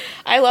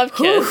 I love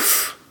kids.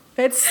 Oof.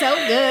 It's so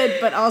good,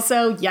 but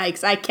also,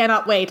 yikes. I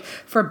cannot wait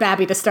for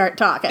Babby to start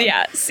talking.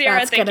 Yeah,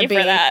 Sierra, thank you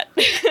for that.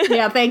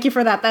 Yeah, thank you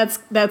for that.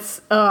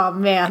 That's oh,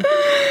 man.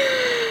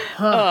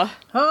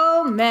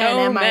 Oh, man,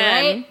 am I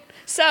right?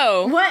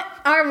 So, what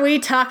are we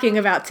talking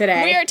about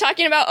today? We are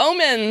talking about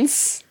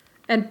omens.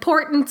 And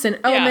portents and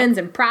omens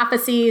and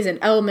prophecies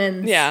and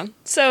omens. Yeah.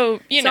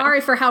 So,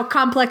 Sorry for how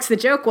complex the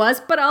joke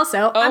was, but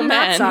also, I'm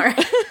not sorry.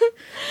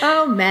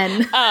 Oh,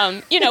 men.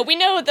 We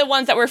know the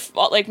ones that we're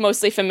like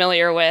mostly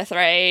familiar with,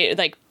 right?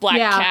 Like black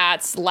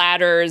cats,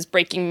 ladders,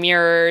 breaking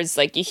mirrors.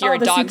 Like you hear all a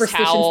the dog's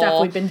superstition howl.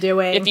 stuff we've been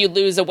doing. If you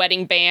lose a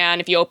wedding band,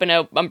 if you open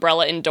an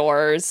umbrella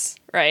indoors,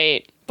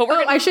 right? But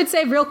I should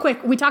say real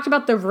quick, we talked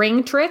about the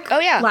ring trick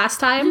last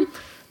time.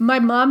 My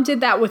mom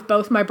did that with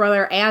both my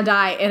brother and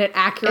I, and it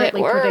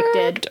accurately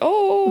predicted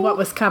what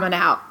was coming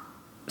out.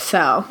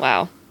 So.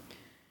 Wow.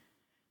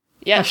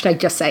 Yeah. Hashtag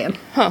just saying.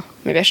 Huh.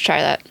 Maybe I should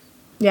try that.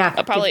 Yeah.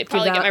 I'll probably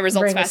get my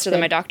results faster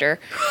than my doctor.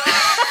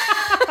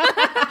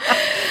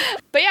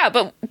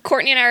 But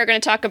Courtney and I are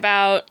going to talk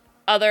about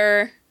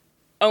other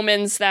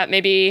omens that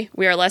maybe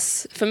we are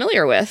less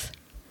familiar with.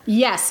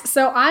 Yes.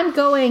 So I'm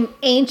going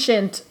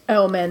ancient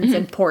omens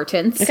and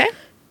portents. Okay.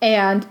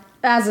 And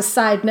as a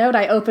side note,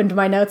 I opened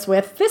my notes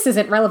with, this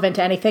isn't relevant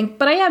to anything,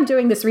 but I am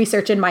doing this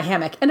research in my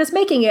hammock, and it's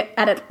making it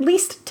at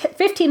least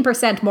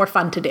 15% more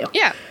fun to do.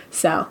 Yeah.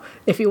 So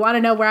if you want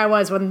to know where I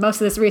was when most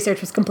of this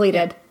research was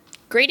completed.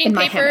 Grading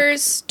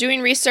papers,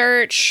 doing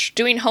research,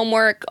 doing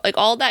homework, like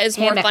all that is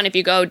more fun if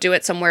you go do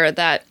it somewhere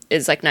that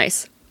is like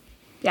nice.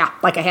 Yeah,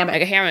 like a hammock.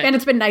 And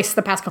it's been nice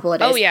the past couple of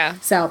days. Oh, yeah.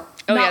 So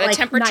not the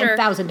temperature,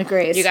 9,000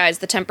 degrees. You guys,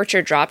 the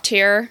temperature dropped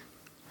here.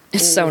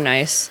 It's so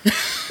nice.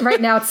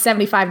 Right now it's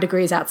 75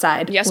 degrees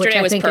outside. Yesterday which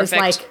I was think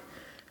perfect.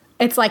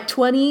 It's like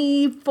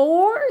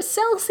 24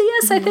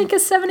 Celsius, I think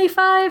is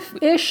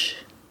 75-ish.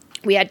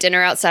 We had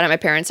dinner outside at my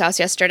parents' house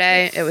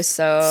yesterday. It was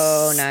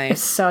so nice.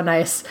 It's so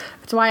nice.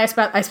 That's why I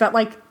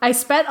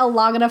spent a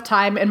long enough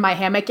time in my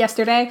hammock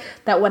yesterday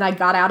that when I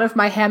got out of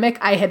my hammock,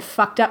 I had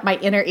fucked up my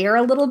inner ear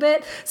a little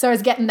bit. So I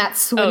was getting that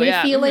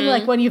swingy feeling,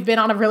 like when you've been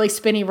on a really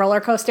spinny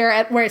roller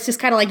coaster where it's just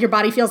kind of like your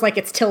body feels like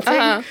it's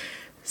tilting.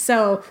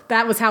 So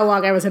that was how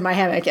long I was in my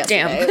hammock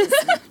yesterday.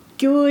 Damn.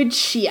 Good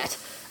shit.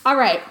 All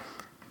right.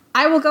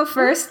 I will go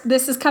first.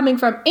 This is coming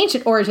from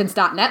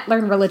ancientorigins.net,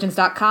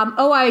 learnreligions.com,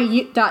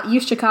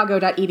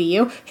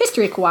 oiu.uchicago.edu,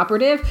 History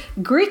Cooperative,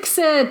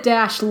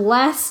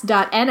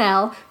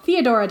 greeksa-less.nl,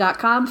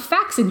 theodora.com,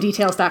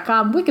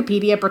 factsanddetails.com,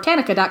 Wikipedia,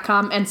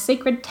 Britannica.com, and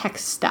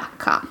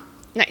sacredtexts.com.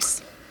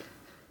 Nice.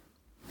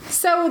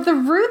 So the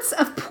roots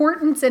of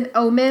portents and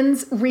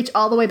omens reach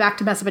all the way back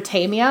to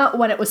Mesopotamia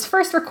when it was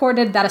first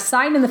recorded that a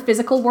sign in the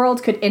physical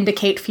world could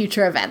indicate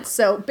future events.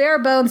 So bare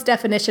bones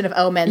definition of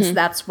omens,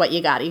 that's what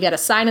you got. You get a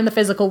sign in the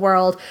physical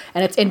world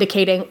and it's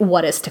indicating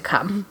what is to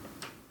come.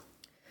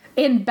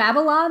 In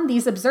Babylon,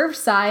 these observed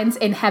signs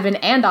in heaven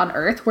and on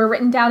earth were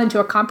written down into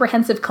a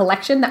comprehensive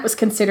collection that was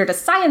considered a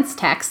science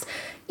text,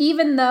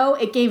 even though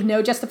it gave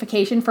no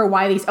justification for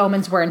why these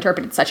omens were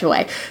interpreted such a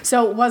way.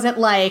 So it wasn't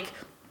like,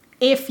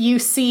 if you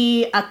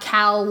see a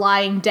cow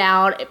lying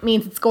down, it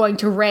means it's going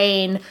to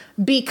rain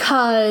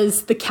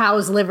because the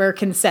cow's liver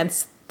can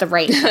sense the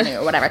rain coming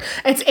or whatever.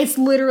 It's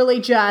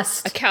literally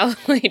just... A cow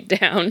laid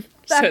down,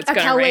 so it's going to rain.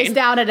 A cow lays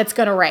down and it's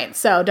going to rain,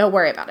 so don't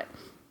worry about it.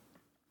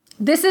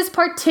 This is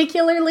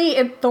particularly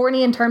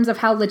thorny in terms of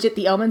how legit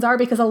the omens are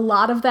because a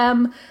lot of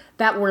them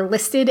that were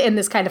listed in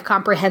this kind of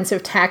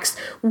comprehensive text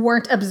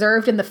weren't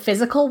observed in the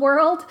physical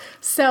world.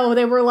 So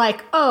they were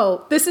like,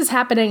 oh, this is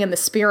happening in the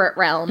spirit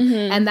realm,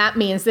 and that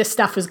means this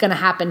stuff is going to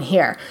happen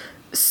here.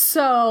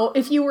 So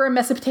if you were a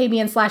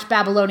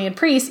Mesopotamian/Babylonian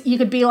priest, you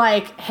could be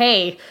like,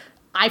 hey,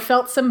 I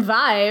felt some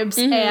vibes,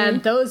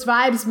 and those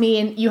vibes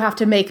mean you have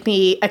to make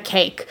me a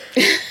cake.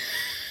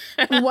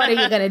 What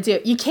are you going to do?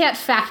 You can't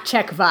fact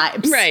check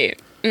vibes. Right.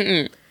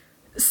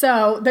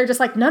 So they're just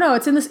like, no,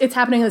 it's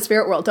happening in the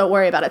spirit world. Don't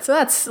worry about it. So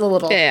that's a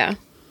little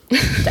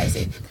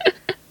dicey.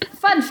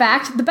 Fun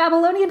fact, the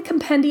Babylonian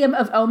compendium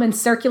of omens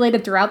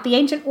circulated throughout the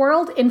ancient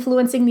world,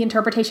 influencing the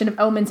interpretation of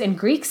omens in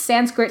Greek,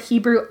 Sanskrit,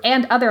 Hebrew,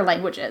 and other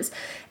languages.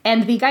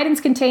 And the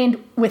guidance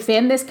contained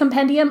within this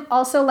compendium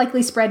also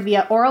likely spread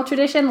via oral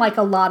tradition, like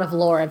a lot of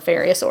lore of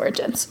various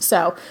origins.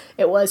 So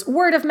it was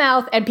word of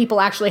mouth, and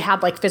people actually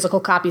had like physical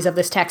copies of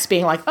this text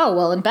being like, oh,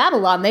 well, in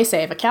Babylon, they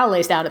say if a cow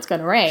lays down, it's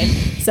going to rain.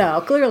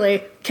 So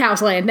clearly,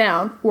 cows laying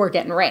down, we're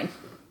getting rain.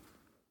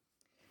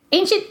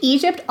 Ancient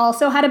Egypt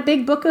also had a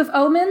big book of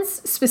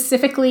omens,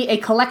 specifically a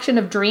collection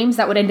of dreams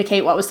that would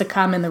indicate what was to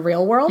come in the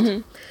real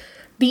world.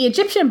 The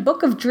Egyptian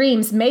Book of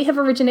Dreams may have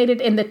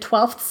originated in the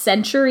 12th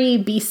century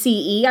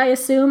BCE, I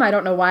assume. I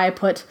don't know why I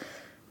put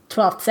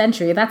 12th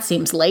century. That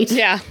seems late.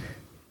 Yeah.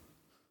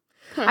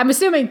 I'm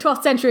assuming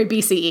 12th century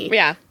BCE.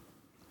 Yeah.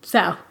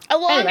 So. A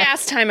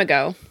long-ass time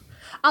ago.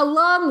 A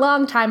long,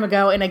 long time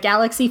ago, in a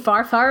galaxy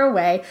far, far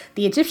away,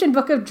 the Egyptian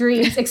Book of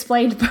Dreams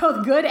explained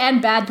both good and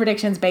bad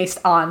predictions based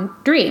on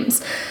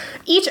dreams.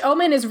 Each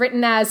omen is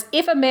written as,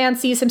 if a man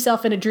sees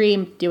himself in a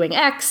dream doing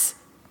X,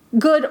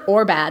 good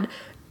or bad,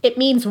 it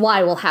means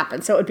Y will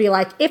happen. So it would be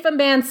like, if a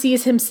man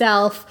sees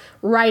himself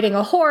riding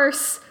a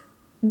horse,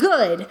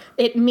 good,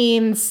 it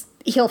means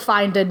he'll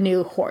find a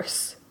new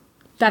horse.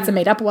 That's a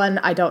made-up one.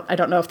 I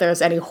don't know if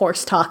there's any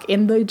horse talk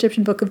in the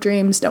Egyptian Book of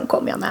Dreams. Don't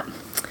quote me on that.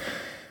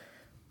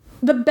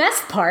 The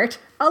best part,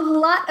 a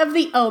lot of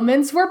the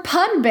omens were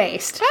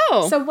pun-based.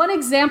 Oh. So one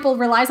example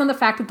relies on the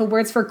fact that the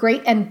words for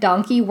great and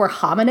donkey were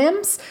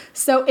homonyms.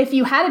 So if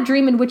you had a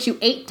dream in which you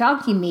ate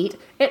donkey meat,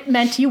 it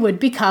meant you would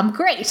become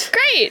great.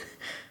 Great.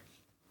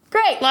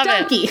 Great, Love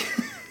donkey.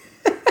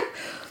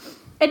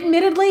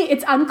 Admittedly,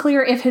 it's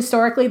unclear if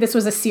historically this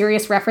was a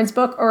serious reference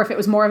book or if it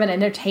was more of an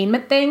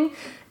entertainment thing.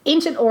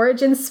 Ancient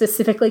Origins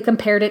specifically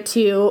compared it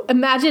to,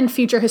 imagine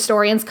future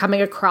historians coming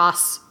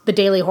across the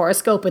daily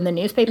horoscope in the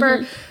newspaper.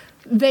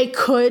 Mm-hmm. They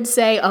could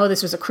say, oh,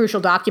 this was a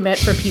crucial document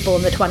for people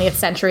in the 20th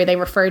century. They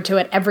referred to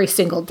it every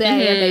single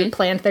day and they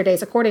planned their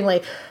days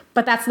accordingly.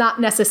 But that's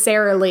not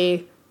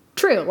necessarily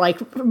true.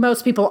 Like,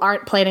 most people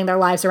aren't planning their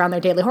lives around their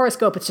daily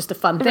horoscope. It's just a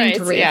fun thing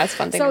to read. Yeah, it's a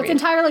fun thing so to it's read.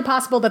 entirely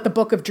possible that the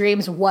Book of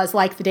Dreams was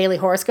like the daily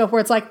horoscope,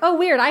 where it's like, oh,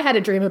 weird, I had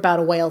a dream about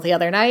a whale the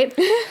other night.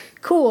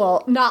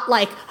 Cool. Not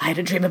like, I had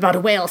a dream about a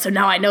whale, so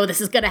now I know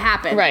this is going to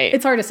happen. Right.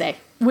 It's hard to say.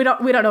 We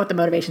don't know what the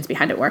motivations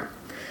behind it were.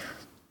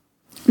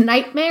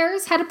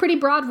 Nightmares had a pretty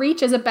broad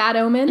reach as a bad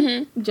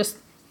omen, just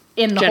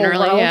in the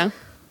Generally, whole world.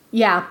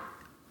 Yeah.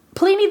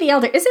 Pliny the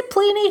Elder. Is it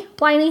Pliny?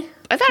 Pliny?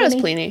 I thought it was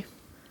Pliny.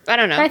 I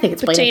don't know. I think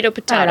it's Pliny.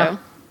 Potato.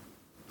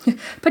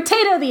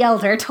 Potato the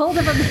Elder told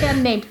of a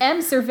man named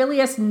M.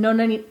 Servilius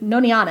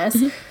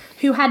Nonianus,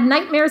 who had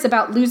nightmares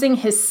about losing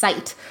his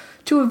sight.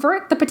 To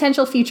avert the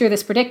potential future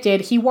this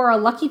predicted, he wore a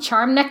lucky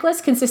charm necklace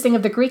consisting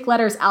of the Greek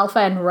letters alpha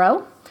and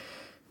rho.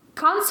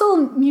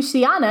 Consul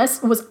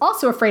Mucianus was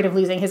also afraid of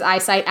losing his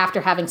eyesight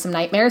after having some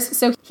nightmares,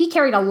 so he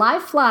carried a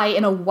live fly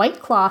in a white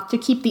cloth to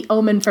keep the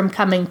omen from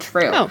coming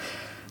true. Oh.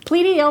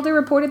 Pliny the Elder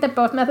reported that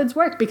both methods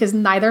worked because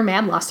neither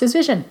man lost his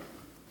vision.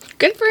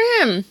 Good for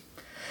him.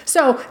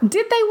 So,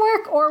 did they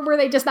work, or were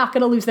they just not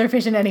going to lose their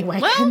vision anyway,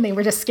 and they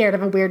were just scared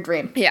of a weird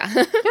dream? Yeah.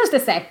 Who's to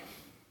say?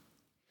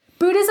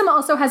 Buddhism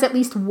also has at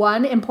least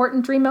one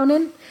important dream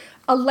omen.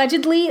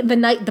 Allegedly, the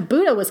night the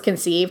Buddha was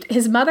conceived,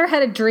 his mother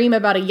had a dream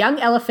about a young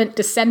elephant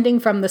descending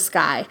from the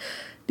sky.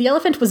 The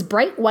elephant was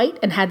bright white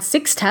and had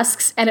 6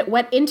 tusks, and it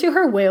went into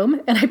her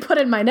womb, and I put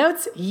in my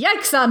notes,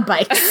 yikes on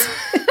bikes.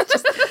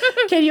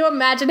 Can you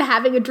imagine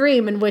having a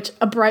dream in which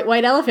a bright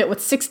white elephant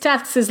with 6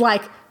 tusks is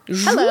like,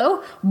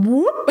 hello,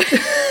 whoop.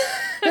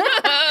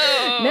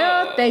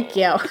 No, thank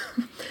you.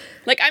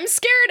 Like, I'm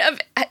scared of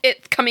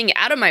it coming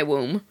out of my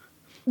womb.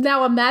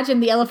 Now imagine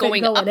the elephant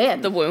going up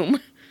in. the womb.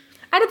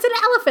 And it's an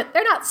elephant.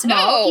 They're not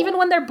small. No. Even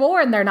when they're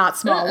born, they're not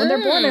small. When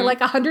they're born, they're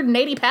like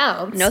 180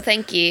 pounds. No,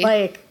 thank you.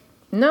 Like,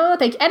 no,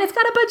 thank you. And it's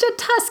got a bunch of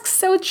tusks,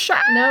 so it's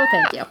sharp. No,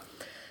 thank you.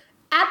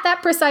 At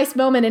that precise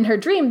moment in her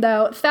dream,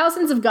 though,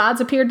 thousands of gods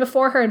appeared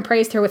before her and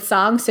praised her with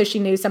songs, so she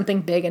knew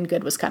something big and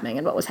good was coming.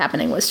 And what was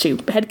happening was she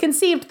had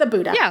conceived the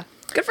Buddha. Yeah,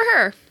 good for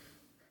her.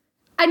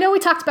 I know we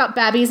talked about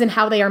babbies and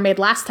how they are made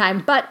last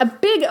time, but a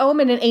big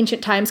omen in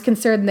ancient times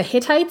concerned the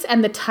Hittites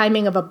and the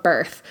timing of a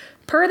birth.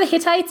 Per the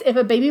Hittites, if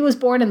a baby was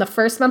born in the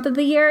first month of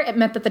the year, it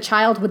meant that the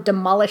child would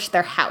demolish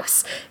their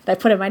house. And I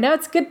put in my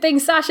notes, good thing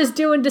Sasha's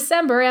due in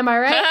December, am I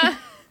right?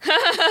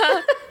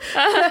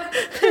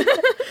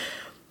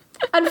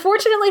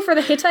 Unfortunately for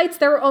the Hittites,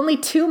 there were only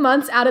 2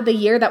 months out of the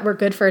year that were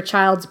good for a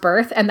child's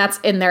birth, and that's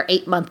in their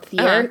 8-month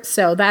year.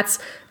 So that's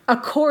a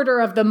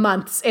quarter of the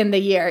months in the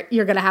year.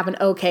 You're going to have an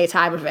okay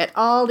time of it.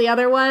 All the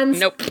other ones,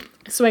 nope.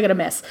 Swing and a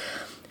miss.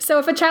 So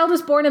if a child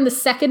was born in the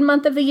 2nd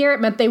month of the year, it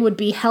meant they would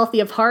be healthy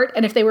of heart,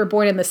 and if they were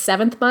born in the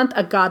 7th month,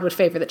 a god would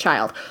favor the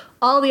child.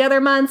 All the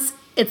other months,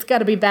 it's going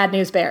to be bad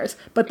news bears.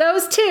 But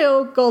those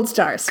 2, gold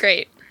stars.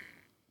 Great.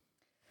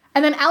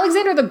 And then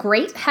Alexander the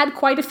Great had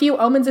quite a few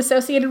omens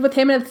associated with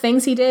him and the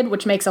things he did,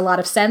 which makes a lot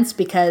of sense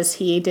because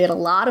he did a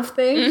lot of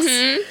things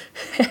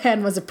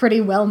and was a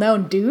pretty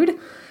well-known dude.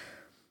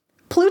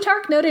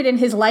 Plutarch noted in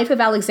his Life of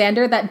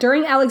Alexander that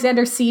during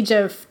Alexander's siege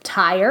of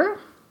Tyre,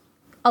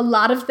 a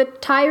lot of the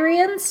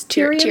Tyrians,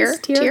 Tyr?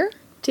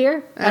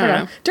 I don't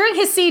know. During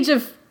his siege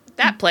of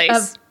that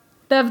place,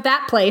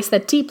 that place,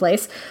 that tea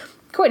place.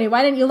 Courtney,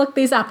 why didn't you look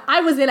these up?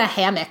 I was in a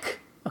hammock.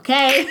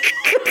 Okay.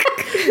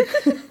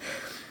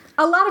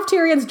 A lot of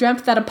Tyrians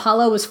dreamt that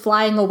Apollo was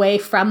flying away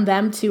from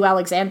them to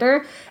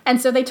Alexander, and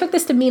so they took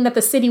this to mean that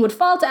the city would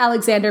fall to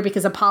Alexander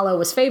because Apollo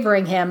was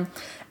favoring him.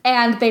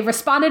 And they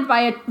responded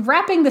by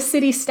wrapping the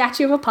city's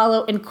statue of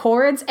Apollo in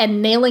cords and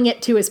nailing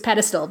it to his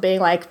pedestal, being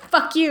like,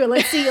 fuck you,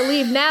 let's see you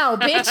leave now,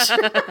 bitch.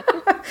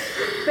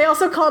 They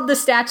also called the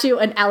statue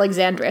an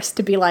Alexandrus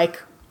to be like,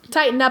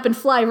 tighten up and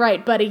fly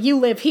right, buddy, you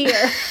live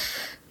here.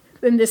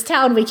 In this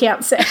town we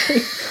can't say.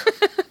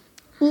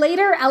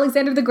 Later,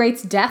 Alexander the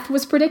Great's death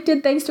was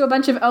predicted thanks to a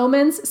bunch of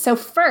omens. So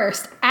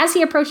first, as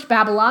he approached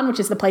Babylon, which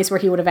is the place where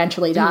he would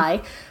eventually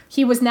die,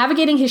 he was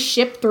navigating his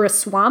ship through a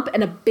swamp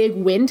and a big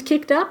wind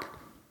kicked up.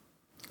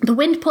 The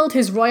wind pulled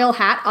his royal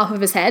hat off of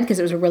his head because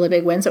it was a really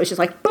big wind. So it was just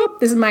like, boop,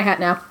 this is my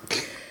hat now.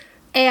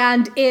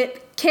 And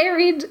it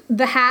carried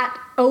the hat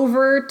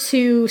over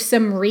to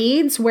some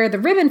reeds where the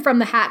ribbon from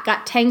the hat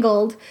got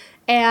tangled.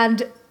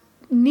 And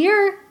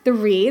near the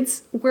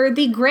reeds were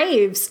the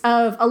graves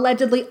of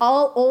allegedly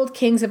all old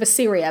kings of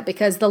Assyria,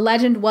 because the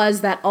legend was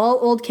that all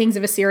old kings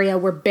of Assyria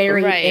were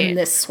buried in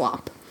this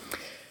swamp.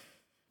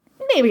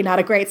 maybe not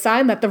a great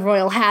sign that the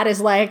royal hat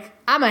is like,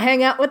 I'm gonna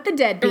hang out with the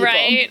dead people.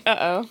 Right?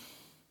 Uh-oh.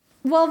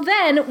 Well,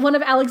 then, one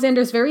of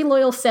Alexander's very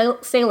loyal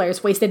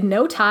sailors wasted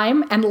no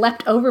time and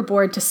leapt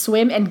overboard to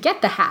swim and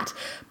get the hat.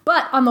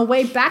 But on the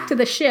way back to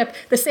the ship,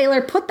 the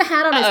sailor put the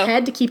hat on his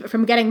head to keep it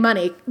from getting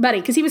muddy,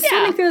 because he was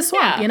swimming through the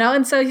swamp,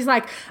 And so he's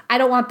like, I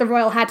don't want the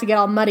royal hat to get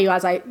all muddy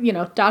as I,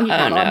 doggy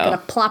paddle. I'm going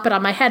to plop it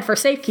on my head for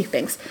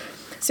safekeepings.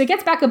 So he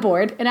gets back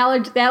aboard, and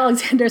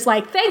Alexander's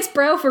like, thanks,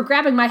 bro, for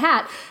grabbing my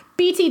hat.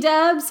 BT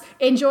dubs,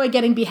 enjoy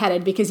getting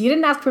beheaded because you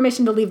didn't ask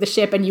permission to leave the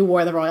ship and you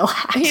wore the royal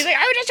hat. He's like,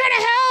 I was just trying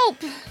to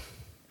help.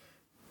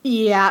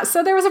 Yeah,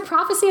 so there was a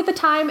prophecy at the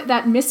time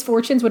that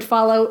misfortunes would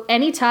follow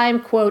anytime,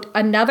 quote,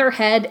 another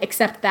head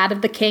except that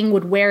of the king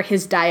would wear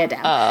his diadem.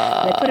 And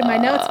I put in my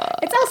notes,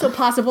 it's also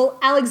possible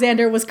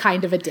Alexander was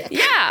kind of a dick.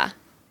 Yeah.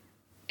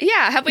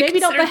 Yeah, have we Maybe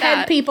don't behead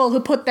that? people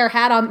who put their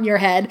hat on your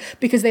head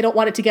because they don't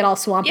want it to get all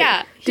swampy.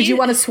 Yeah. Did you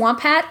want a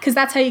swamp hat? Because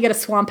that's how you get a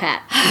swamp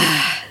hat.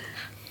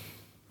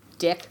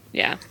 Dick.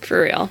 Yeah,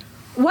 for real.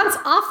 Once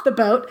off the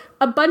boat,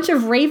 a bunch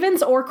of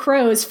ravens or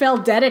crows fell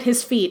dead at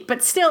his feet,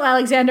 but still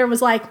Alexander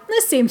was like,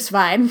 this seems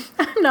fine.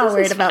 I'm not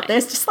worried about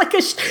this. Just like,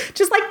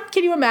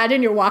 can you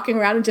imagine you're walking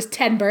around and just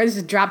 10 birds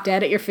just drop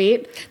dead at your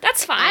feet?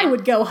 That's fine. I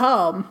would go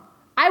home.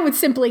 I would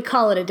simply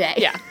call it a day.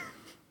 Yeah.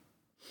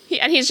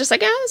 And he's just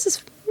like, this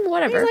is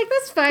whatever. He's like,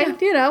 that's fine,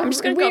 I'm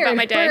just going to go about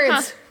my day.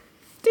 Birds.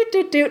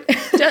 Huh. Doot.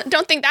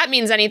 Don't think that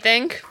means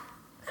anything.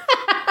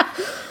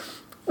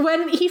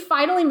 When he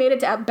finally made it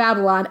to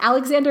Babylon,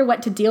 Alexander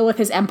went to deal with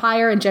his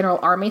empire and general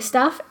army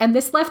stuff, and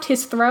this left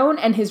his throne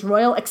and his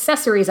royal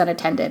accessories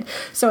unattended.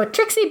 So a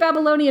tricksy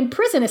Babylonian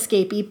prison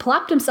escapee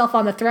plopped himself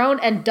on the throne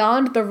and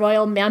donned the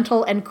royal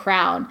mantle and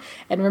crown.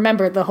 And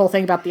remember the whole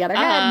thing about the other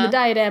head and the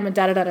diadem and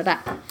da-da-da-da-da.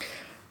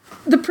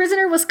 The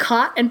prisoner was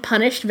caught and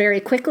punished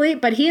very quickly,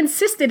 but he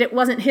insisted it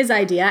wasn't his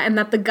idea and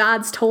that the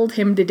gods told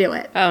him to do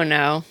it. Oh,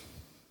 no.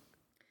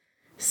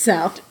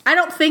 So, I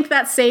don't think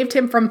that saved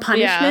him from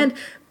punishment,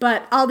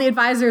 but all the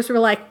advisors were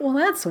like, well,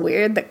 that's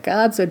weird that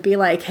gods would be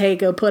like, hey,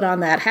 go put on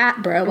that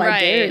hat, bro.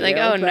 I dare you. Like,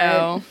 oh,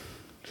 no.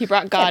 He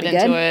brought God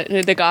into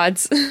it. The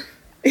gods.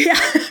 Yeah.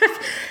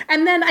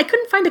 And then I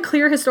couldn't find a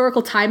clear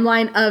historical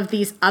timeline of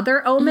these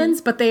other omens,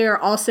 but they are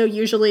also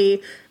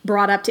usually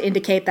brought up to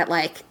indicate that,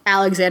 like,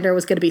 Alexander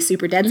was going to be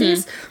super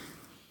deadsies.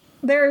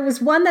 There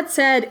was one that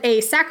said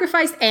a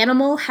sacrificed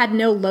animal had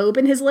no lobe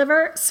in his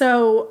liver.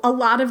 So a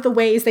lot of the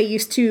ways they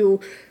used to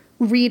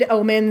read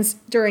omens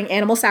during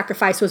animal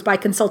sacrifice was by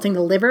consulting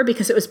the liver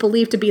because it was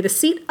believed to be the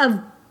seat of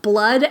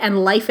blood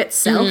and life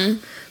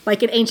itself.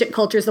 Like in ancient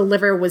cultures, the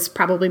liver was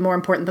probably more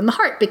important than the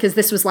heart because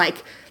this was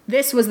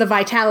the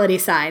vitality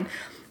sign.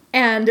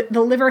 And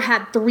the liver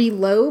had 3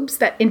 lobes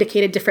that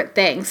indicated different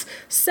things.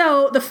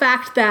 So the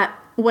fact that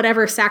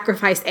whatever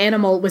sacrificed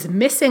animal was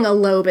missing a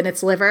lobe in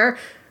its liver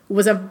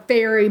was a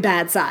very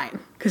bad sign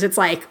because it's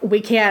like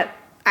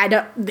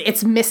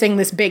it's missing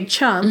this big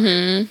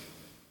chunk.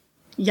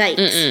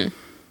 Yikes.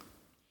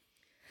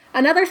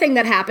 Another thing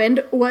that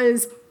happened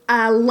was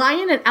a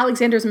lion at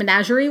Alexander's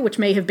menagerie, which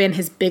may have been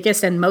his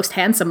biggest and most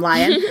handsome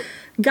lion,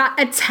 got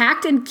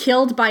attacked and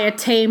killed by a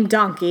tame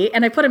donkey.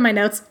 And I put in my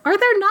notes, are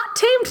there not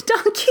tamed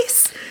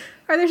donkeys?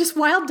 Are there just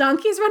wild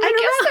donkeys running around?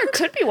 I guess there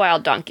could be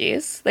wild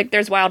donkeys. Like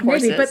there's wild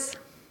horses. Maybe,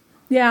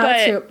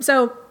 that's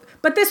true.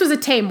 But this was a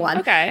tame one.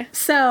 Okay.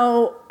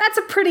 So that's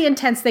a pretty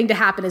intense thing to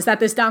happen, is that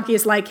this donkey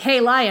is like, hey,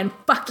 lion,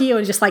 fuck you,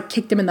 and just like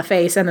kicked him in the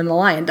face, and then the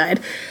lion died.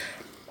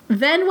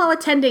 Then, while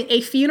attending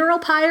a funeral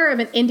pyre of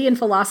an Indian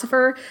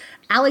philosopher,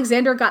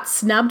 Alexander got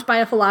snubbed by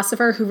a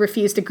philosopher who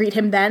refused to greet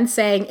him then,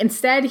 saying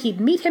instead he'd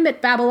meet him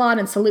at Babylon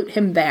and salute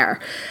him there.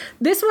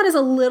 This one is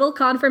a little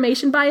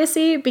confirmation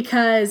biasy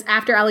because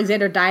after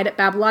Alexander died at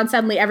Babylon,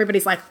 suddenly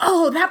everybody's like,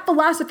 oh, that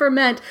philosopher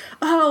meant,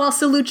 oh, I'll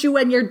salute you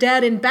when you're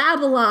dead in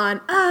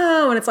Babylon.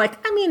 Oh, and it's like,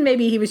 I mean,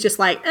 maybe he was just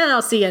like,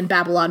 I'll see you in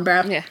Babylon,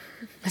 bro. Yeah.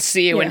 I'll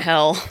see you in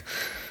hell.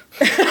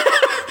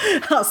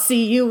 I'll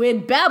see you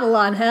in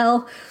Babylon,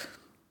 hell.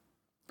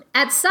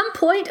 At some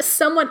point,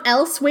 someone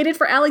else waited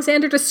for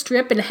Alexander to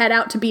strip and head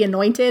out to be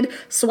anointed,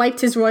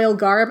 swiped his royal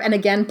garb, and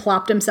again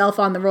plopped himself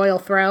on the royal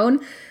throne.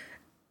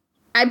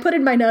 I put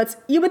in my notes,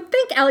 you would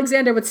think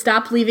Alexander would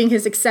stop leaving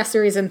his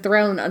accessories and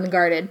throne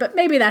unguarded, but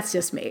maybe that's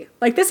just me.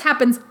 Like, this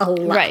happens a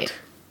lot. Right.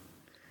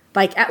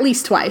 Like, at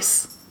least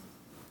twice.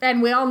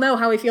 And we all know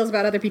how he feels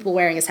about other people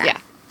wearing his hat. Yeah.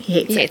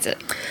 He hates it.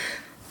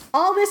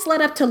 All this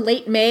led up to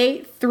late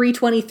May,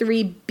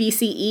 323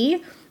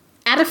 BCE.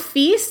 At a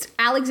feast,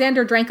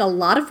 Alexander drank a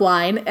lot of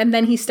wine, and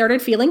then he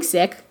started feeling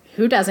sick.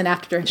 Who doesn't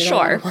after drinking a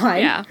lot of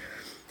wine? Yeah.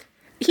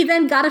 He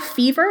then got a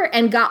fever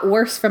and got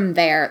worse from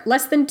there.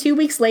 Less than 2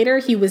 weeks later,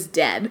 he was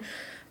dead.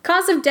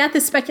 Cause of death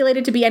is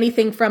speculated to be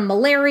anything from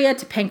malaria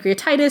to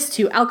pancreatitis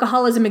to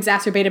alcoholism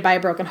exacerbated by a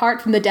broken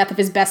heart from the death of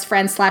his best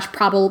friend /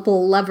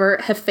 probable lover,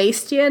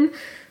 Hephaestion,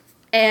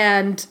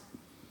 and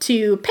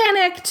to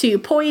panic, to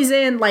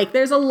poison. Like,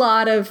 there's a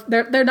lot of...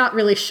 They're not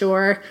really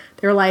sure.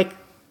 They're like...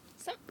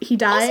 He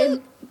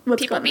died? Also,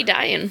 people be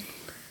dying.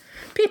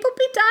 People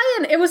be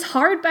dying. It was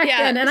hard back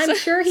then, and I'm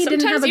sure he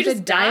didn't have a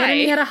good diet and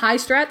he had a high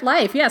strat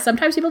life. Yeah,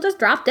 sometimes people just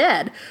drop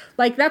dead.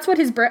 Like, that's what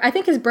I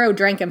think his bro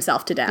drank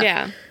himself to death.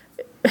 Yeah.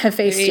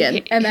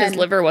 Hephaestion. And his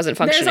liver wasn't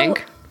functioning.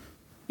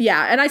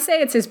 Yeah, and I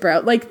say it's his bro.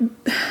 Like,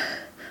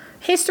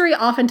 history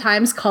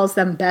oftentimes calls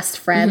them best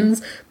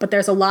friends, but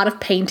there's a lot of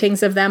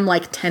paintings of them,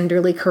 like,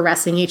 tenderly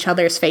caressing each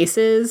other's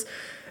faces.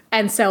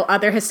 And so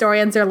other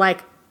historians are like,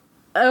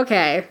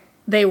 okay,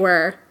 they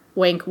were,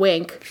 wink,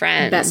 wink,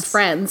 friends. Best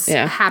friends.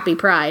 Yeah. Happy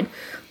pride.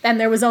 And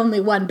there was only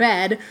one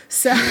bed,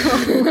 so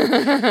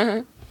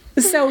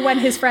so when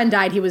his friend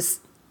died, he was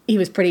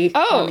pretty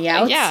on the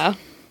outs. Yeah.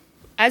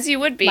 As you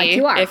would be like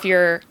you if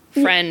your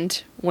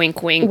friend,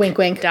 wink,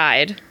 wink,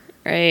 died,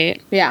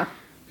 right? Yeah.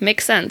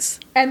 Makes sense.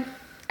 And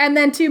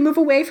then to move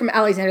away from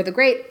Alexander the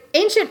Great,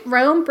 ancient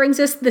Rome brings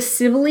us the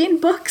Sibylline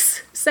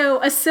books.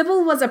 So a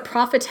Sibyl was a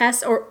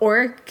prophetess or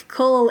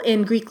oracle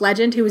in Greek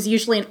legend who was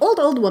usually an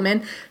old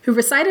woman who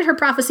recited her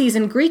prophecies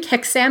in Greek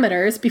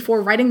hexameters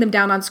before writing them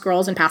down on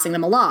scrolls and passing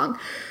them along.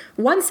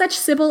 One such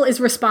Sibyl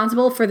is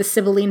responsible for the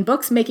Sibylline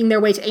books making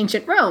their way to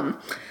ancient Rome.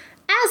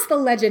 As the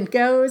legend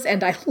goes,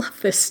 and I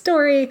love this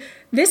story,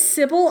 this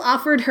Sibyl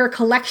offered her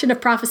collection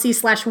of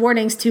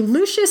prophecies/warnings to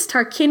Lucius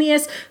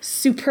Tarquinius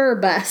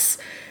Superbus.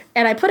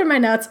 And I put in my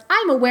notes,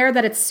 I'm aware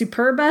that it's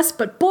Superbus,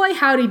 but boy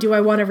howdy do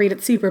I want to read it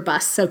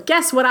Superbus. So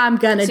guess what I'm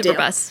gonna do?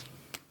 Superbus.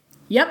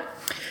 Yep.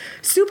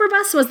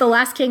 Superbus was the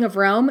last king of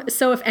Rome,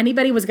 so if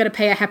anybody was going to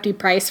pay a hefty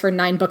price for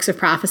 9 books of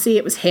prophecy,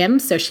 it was him,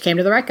 so she came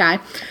to the right guy.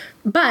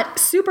 But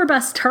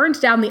Superbus turned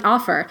down the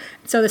offer,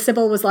 so the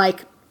Sibyl was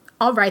like,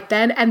 all right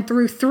then, and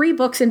threw 3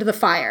 books into the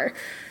fire.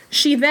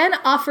 She then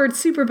offered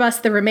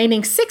Superbus the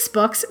remaining 6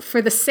 books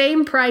for the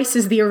same price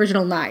as the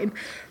original 9.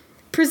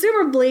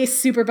 Presumably,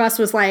 Superbus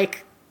was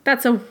like,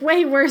 that's a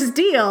way worse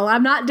deal.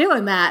 I'm not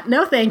doing that.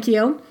 No, thank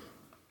you.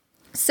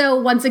 So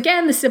once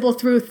again, the Sibyl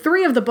threw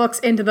 3 of the books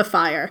into the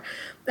fire.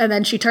 And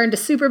then she turned to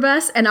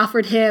Superbus and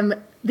offered him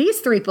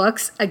these 3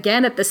 books,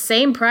 again at the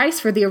same price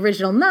for the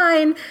original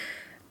 9.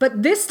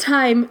 But this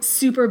time,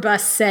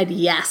 Superbus said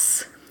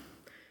yes.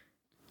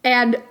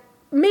 And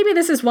maybe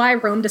this is why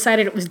Rome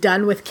decided it was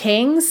done with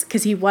kings,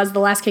 because he was the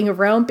last king of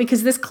Rome,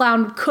 because this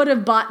clown could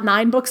have bought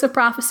 9 books of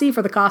prophecy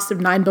for the cost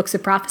of 9 books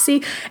of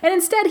prophecy, and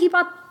instead he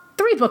bought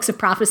 3 books of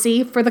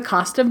prophecy for the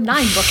cost of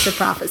 9 books of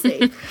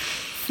prophecy.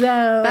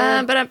 So,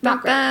 that's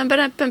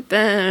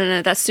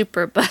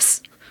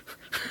Superbus.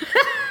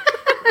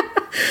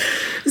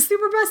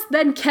 Superbus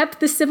then kept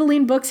the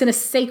Sibylline books in a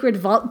sacred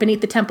vault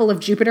beneath the temple of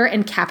Jupiter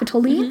in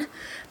Capitoline.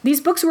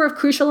 These books were of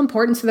crucial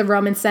importance to the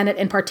Roman Senate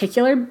in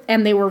particular,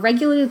 and they were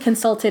regularly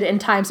consulted in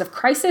times of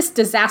crisis,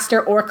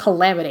 disaster, or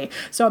calamity.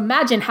 So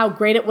imagine how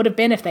great it would have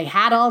been if they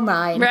had all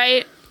 9.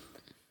 Right.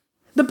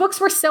 The books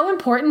were so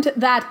important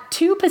that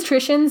 2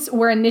 patricians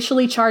were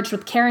initially charged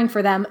with caring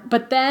for them,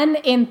 but then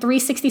in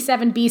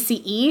 367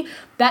 BCE,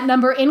 that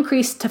number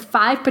increased to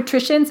 5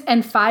 patricians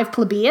and 5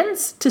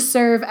 plebeians to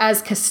serve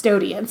as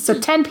custodians. So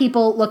 10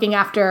 people looking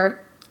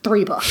after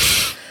 3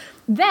 books.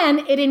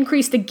 Then it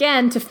increased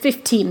again to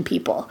 15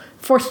 people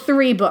for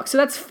 3 books. So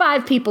that's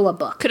 5 people a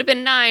book. Could have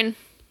been 9.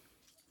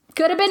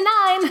 Could have been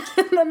 9.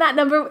 And then that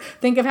number,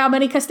 think of how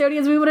many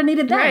custodians we would have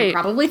needed then. Right.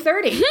 Probably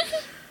 30.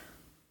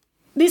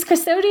 These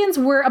custodians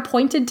were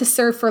appointed to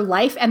serve for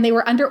life, and they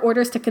were under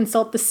orders to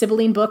consult the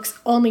Sibylline books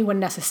only when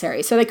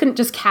necessary. So they couldn't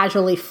just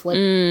casually flip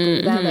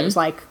through them. It was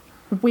like,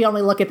 we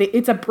only look at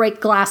it's a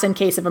break glass in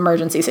case of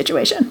emergency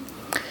situation.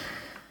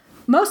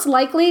 Most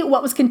likely,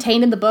 what was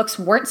contained in the books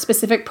weren't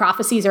specific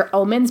prophecies or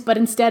omens, but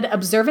instead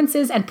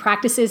observances and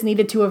practices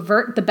needed to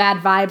avert the bad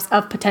vibes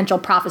of potential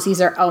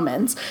prophecies or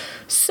omens.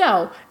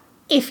 So,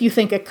 if you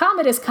think a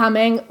comet is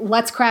coming,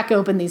 let's crack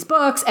open these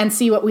books and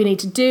see what we need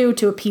to do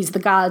to appease the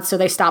gods so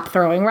they stop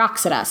throwing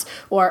rocks at us.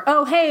 Or,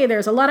 oh, hey,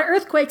 there's a lot of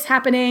earthquakes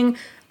happening.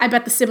 I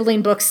bet the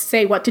Sibylline books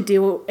say what to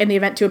do in the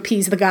event to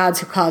appease the gods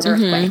who cause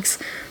earthquakes.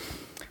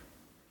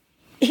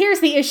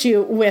 Here's the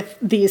issue with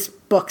these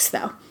books,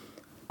 though.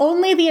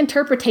 Only the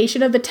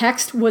interpretation of the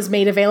text was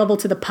made available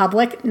to the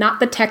public, not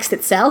the text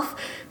itself.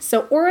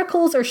 So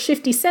oracles or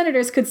shifty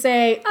senators could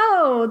say,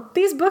 oh,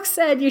 these books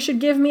said you should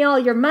give me all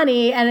your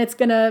money and it's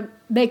going to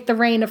make the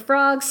rain of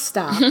frogs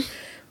stop,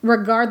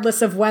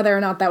 regardless of whether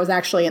or not that was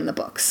actually in the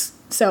books.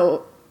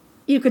 So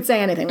you could say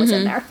anything was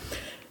in there.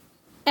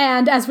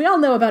 And as we all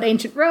know about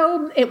ancient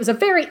Rome, it was a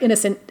very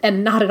innocent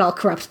and not at all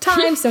corrupt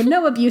time, so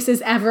no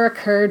abuses ever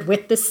occurred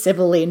with the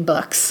Sibylline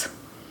books.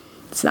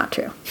 It's not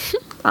true,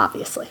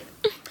 obviously.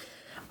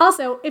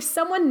 Also, if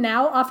someone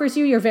now offers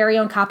you your very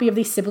own copy of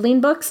these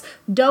Sibylline books,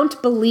 don't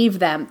believe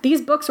them.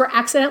 These books were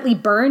accidentally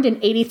burned in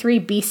 83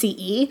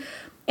 BCE,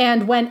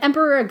 and when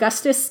Emperor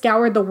Augustus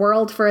scoured the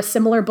world for a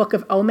similar book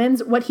of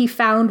omens, what he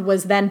found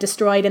was then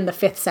destroyed in the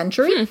 5th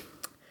century.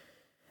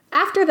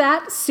 After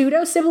that,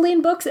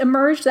 pseudo-Sibylline books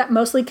emerged that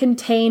mostly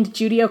contained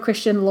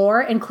Judeo-Christian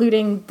lore,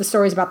 including the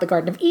stories about the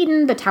Garden of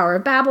Eden, the Tower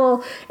of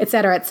Babel,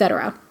 etc.,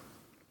 etc.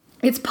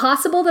 It's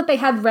possible that they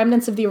had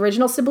remnants of the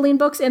original Sibylline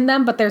books in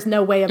them, but there's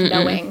no way of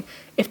knowing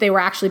if they were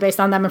actually based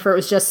on them, if it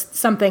was just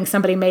something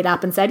somebody made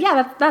up and said,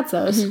 yeah, that's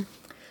those.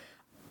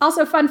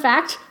 Also, fun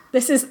fact,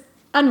 this is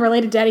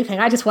unrelated to anything,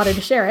 I just wanted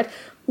to share it.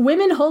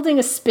 Women holding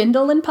a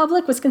spindle in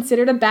public was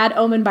considered a bad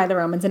omen by the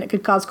Romans, and it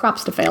could cause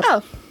crops to fail.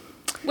 Oh,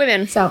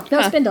 women. So,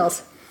 no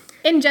spindles.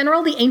 In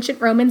general, the ancient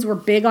Romans were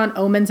big on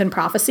omens and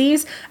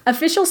prophecies.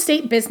 Official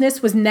state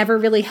business was never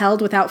really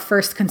held without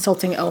first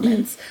consulting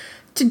omens.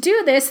 To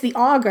do this, the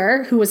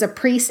augur, who was a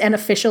priest and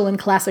official in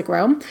classic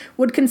Rome,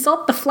 would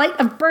consult the flight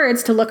of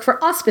birds to look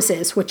for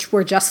auspices, which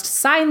were just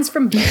signs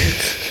from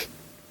birds.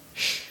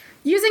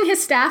 Using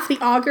his staff, the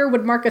augur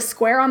would mark a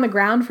square on the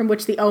ground from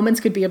which the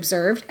omens could be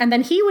observed, and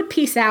then he would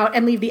peace out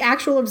and leave the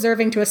actual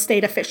observing to a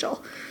state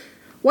official.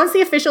 Once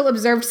the official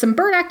observed some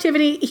bird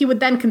activity, he would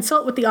then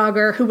consult with the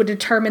augur, who would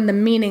determine the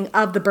meaning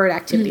of the bird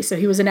activity, so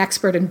he was an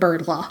expert in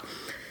bird law.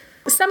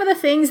 Some of the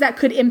things that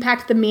could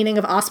impact the meaning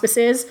of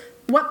auspices: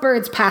 what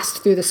birds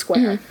passed through the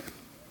square?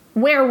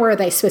 Where were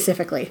they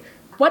specifically?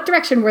 What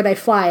direction were they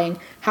flying?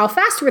 How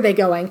fast were they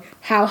going?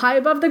 How high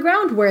above the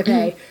ground were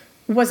they?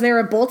 Was there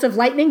a bolt of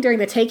lightning during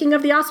the taking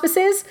of the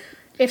auspices?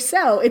 If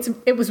so,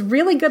 it was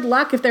really good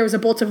luck if there was a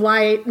bolt of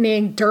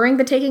lightning during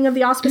the taking of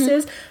the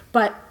auspices,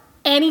 but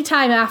any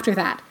time after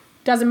that,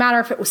 doesn't matter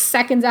if it was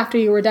seconds after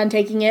you were done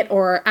taking it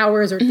or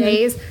hours or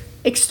days,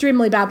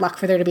 extremely bad luck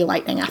for there to be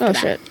lightning after that.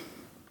 Shit.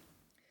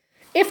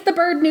 If the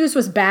bird news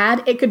was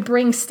bad, it could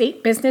bring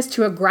state business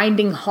to a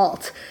grinding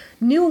halt.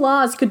 New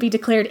laws could be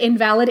declared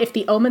invalid if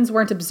the omens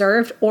weren't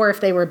observed or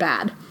if they were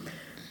bad.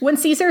 When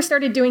Caesar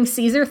started doing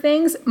Caesar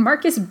things,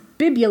 Marcus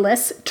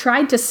Bibulus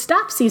tried to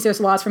stop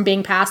Caesar's laws from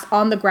being passed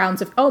on the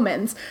grounds of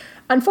omens.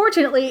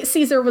 Unfortunately,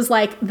 Caesar was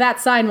like, that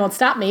sign won't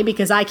stop me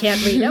because I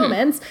can't read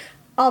omens.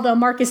 Although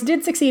Marcus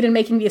did succeed in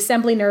making the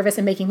assembly nervous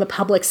and making the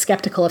public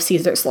skeptical of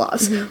Caesar's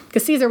laws.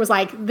 Because Caesar was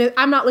like,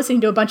 I'm not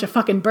listening to a bunch of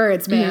fucking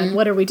birds, man.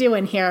 What are we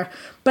doing here?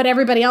 But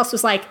everybody else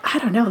was like, I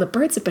don't know, the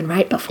birds have been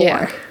right before.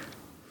 Yeah.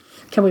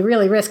 Can we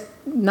really risk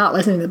not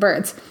listening to the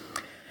birds?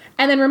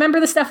 And then remember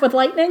the stuff with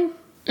lightning?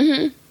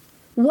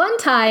 One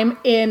time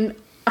in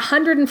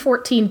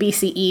 114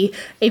 BCE,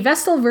 a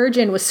Vestal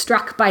Virgin was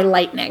struck by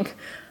lightning.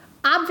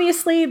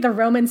 Obviously, the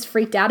Romans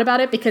freaked out about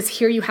it because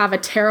here you have a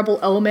terrible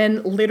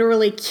omen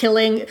literally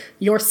killing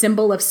your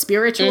symbol of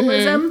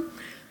spiritualism.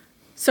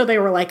 So they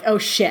were like, oh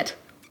shit,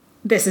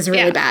 this is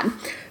really bad.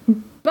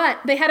 But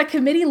they had a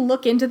committee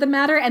look into the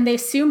matter, and they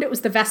assumed it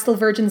was the Vestal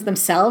Virgins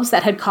themselves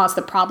that had caused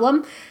the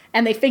problem.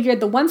 And they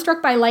figured the one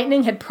struck by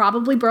lightning had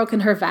probably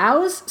broken her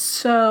vows,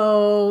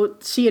 so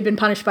she had been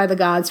punished by the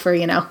gods for,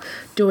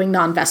 doing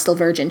non-Vestal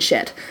Virgin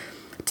shit.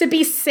 To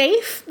be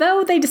safe,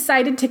 though, they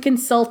decided to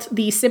consult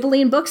the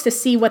Sibylline books to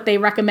see what they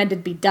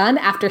recommended be done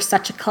after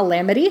such a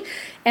calamity,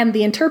 and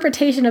the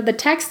interpretation of the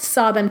text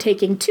saw them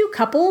taking 2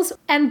 couples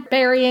and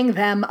burying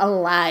them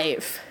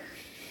alive.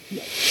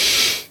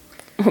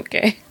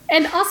 Okay.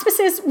 And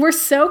auspices were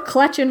so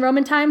clutch in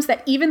Roman times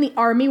that even the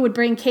army would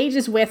bring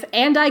cages with,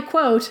 and I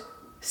quote,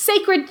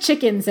 sacred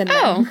chickens in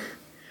them.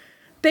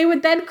 They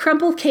would then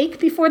crumble cake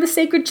before the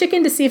sacred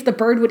chicken to see if the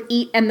bird would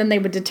eat, and then they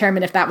would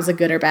determine if that was a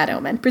good or bad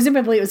omen.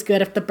 Presumably it was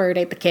good if the bird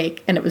ate the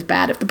cake, and it was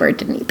bad if the bird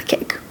didn't eat the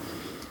cake.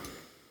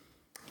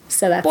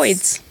 So that's...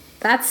 Boyds.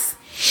 That's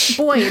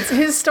Boyds.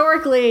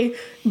 Historically,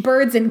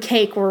 birds and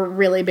cake were a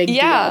really big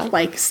deal.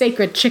 Like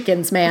sacred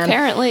chickens, man.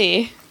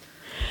 Apparently.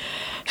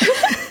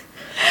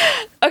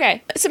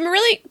 Okay, some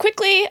really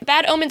quickly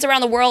bad omens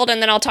around the world,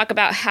 and then I'll talk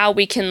about how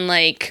we can,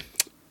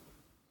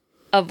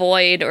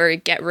 avoid or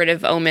get rid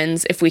of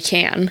omens if we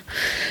can.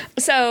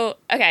 So,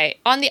 okay,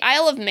 on the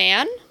Isle of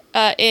Man,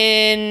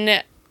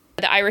 in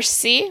the Irish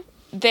Sea,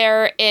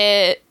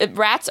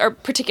 rats are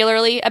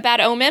particularly a bad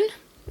omen.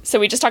 So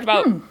we just talked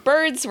about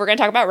birds, we're going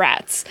to talk about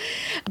rats.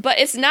 But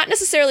it's not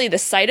necessarily the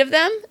sight of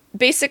them.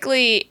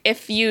 Basically,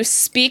 if you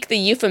speak the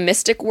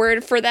euphemistic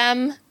word for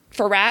them,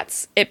 for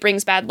rats, it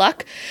brings bad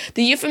luck.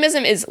 The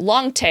euphemism is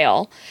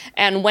longtail,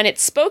 and when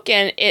it's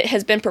spoken, it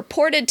has been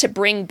purported to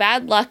bring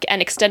bad luck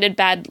and extended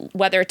bad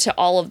weather to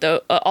all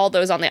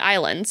those on the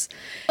islands.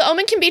 The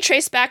omen can be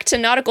traced back to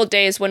nautical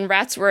days when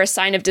rats were a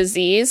sign of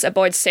disease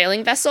aboard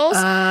sailing vessels,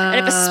 and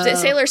if a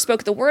sailor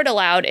spoke the word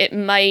aloud, it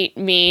might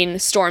mean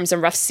storms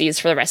and rough seas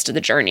for the rest of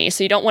the journey.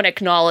 So you don't want to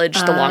acknowledge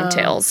the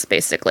longtails,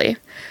 basically.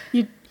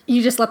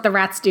 You just let the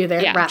rats do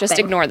their rat just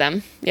thing. Ignore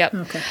them. Yep.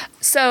 Okay.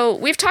 So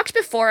we've talked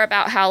before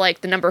about how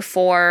the number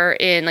 4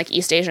 in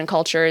East Asian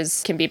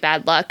cultures can be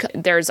bad luck.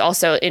 There's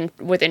also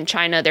within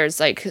China, there's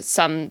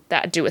some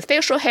that do with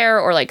facial hair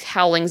or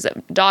howlings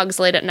of dogs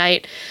late at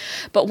night.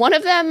 But one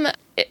of them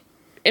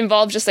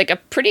involves just a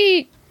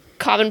pretty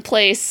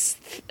commonplace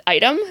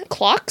item,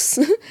 clocks.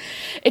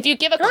 If you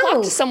give a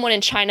clock to someone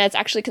in China, it's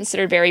actually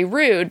considered very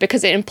rude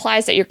because it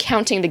implies that you're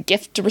counting the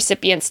gift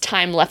recipient's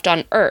time left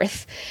on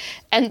Earth.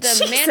 And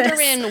the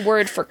Mandarin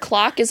word for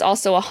clock is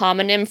also a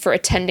homonym for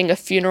attending a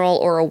funeral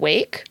or a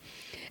wake.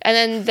 And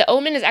then the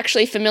omen is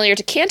actually familiar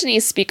to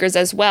Cantonese speakers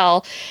as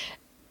well.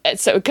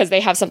 So, because they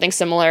have something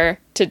similar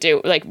to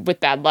do with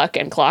bad luck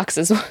and clocks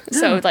as well.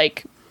 So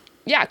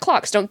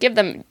clocks, don't give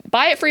them,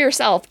 buy it for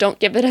yourself. Don't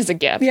give it as a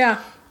gift.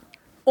 Yeah.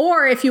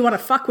 Or if you want to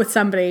fuck with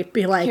somebody,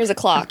 be like, here's a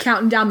clock. I'm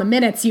counting down the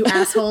minutes, you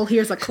asshole.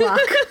 Here's a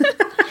clock.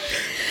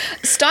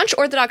 Staunch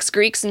Orthodox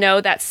Greeks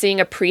know that seeing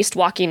a priest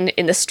walking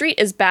in the street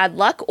is bad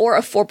luck or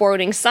a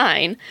foreboding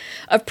sign.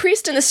 A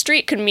priest in the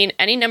street could mean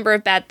any number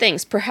of bad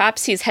things.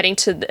 Perhaps he's heading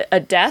to a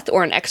death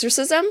or an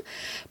exorcism.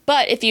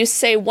 But if you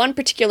say one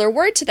particular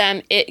word to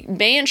them, it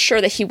may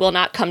ensure that he will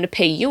not come to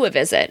pay you a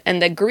visit.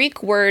 And the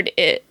Greek word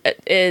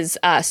is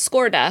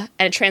skorda,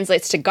 and it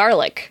translates to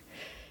garlic.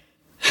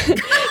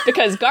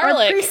 Because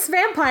garlic priests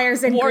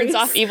vampires in wards Greece.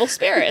 off evil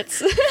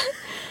spirits.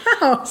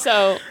 Oh.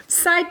 So,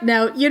 side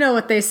note, you know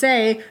what they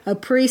say, a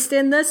priest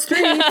in the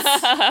streets,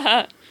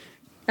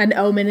 an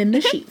omen in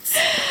the sheets.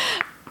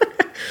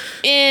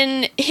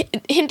 in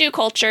Hindu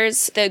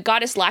cultures, the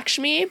goddess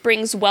Lakshmi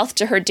brings wealth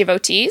to her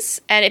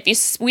devotees, and if you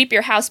sweep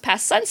your house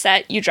past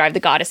sunset, you drive the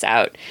goddess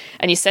out,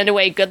 and you send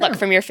away good luck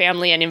from your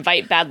family and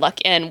invite bad luck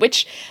in,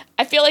 which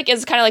I feel like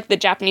is kind of like the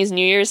Japanese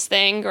New Year's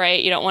thing,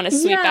 right? You don't want to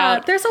sweep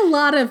out. There's a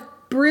lot of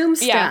broom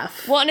Yeah.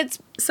 stuff. Well, and it's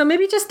So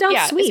maybe just don't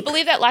it's sweep.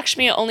 believed that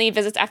Lakshmi only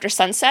visits after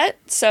sunset,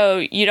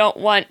 so she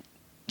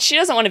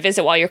doesn't want to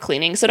visit while you're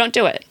cleaning, so don't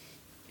do it.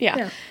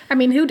 Yeah. I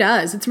mean, who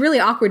does? It's really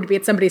awkward to be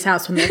at somebody's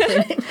house when they're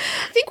cleaning.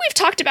 I think we've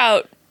talked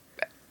about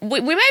we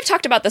might have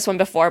talked about this one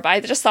before, but I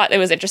just thought it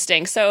was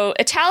interesting. So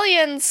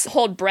Italians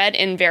hold bread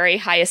in very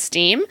high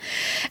esteem,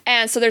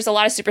 and so there's a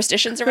lot of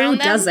superstitions around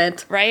them. Who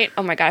doesn't? Right?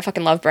 Oh my God, I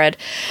fucking love bread.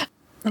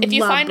 If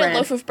you love find bread. a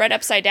loaf of bread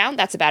upside down,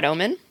 that's a bad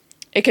omen.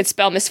 It could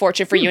spell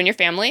misfortune for you and your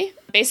family.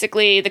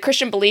 Basically, the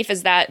Christian belief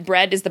is that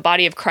bread is the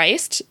body of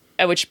Christ,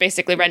 which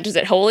basically renders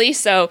it holy,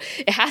 so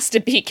it has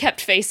to be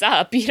kept face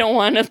up. You don't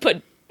want to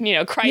put,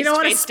 Christ You don't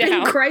want to face spin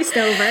down. Christ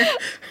over.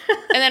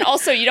 And then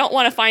also, you don't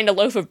want to find a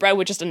loaf of bread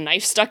with just a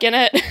knife stuck in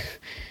it.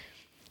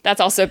 That's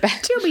also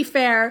bad. To be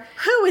fair,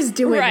 who is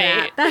doing Right.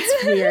 that?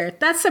 That's weird.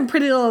 That's some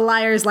Pretty Little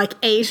Liars like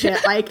A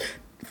shit. Like,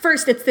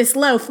 first it's this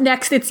loaf,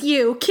 next it's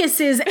you,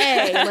 kisses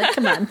A. Like,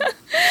 come on.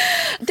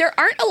 There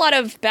aren't a lot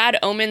of bad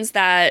omens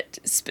that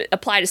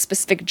apply to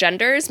specific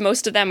genders.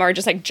 Most of them are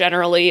just like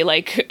generally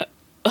like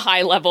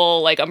high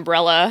level like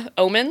umbrella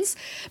omens.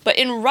 But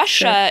in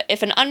Russia,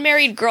 if an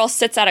unmarried girl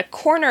sits at a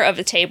corner of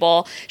the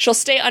table, she'll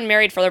stay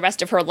unmarried for the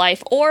rest of her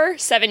life or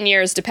 7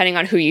 years, depending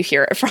on who you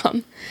hear it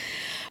from.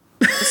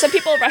 Some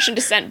people of Russian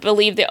descent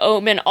believe the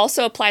omen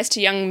also applies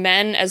to young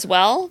men as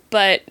well,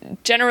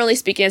 but generally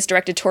speaking, it's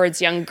directed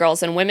towards young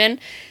girls and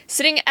women.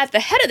 Sitting at the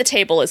head of the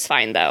table is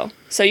fine, though.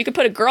 So you could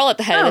put a girl at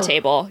the head of the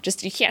table,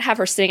 just you can't have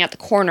her sitting at the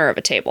corner of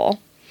a table.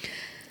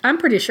 I'm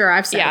pretty sure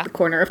I've sat at the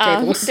corner of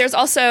tables. There's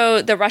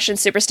also the Russian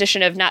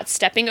superstition of not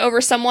stepping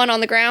over someone on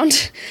the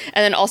ground,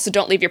 and then also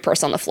don't leave your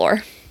purse on the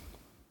floor.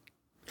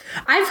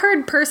 I've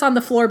heard purse on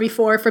the floor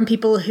before from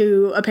people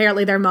who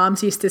apparently their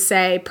moms used to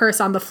say, purse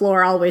on the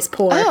floor, always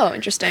poor. Oh,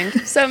 interesting.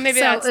 So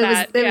maybe that's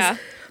that. Yeah.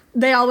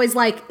 They always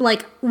like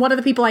one of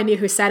the people I knew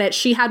who said it,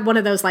 she had one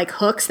of those like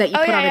hooks that you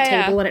put on a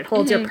table and it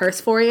holds your purse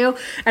for you.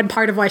 And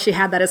part of why she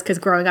had that is because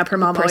growing up, her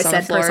mom always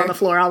said purse on the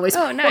floor, always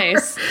poor. Oh,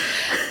 nice.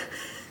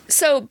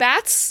 So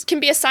bats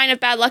can be a sign of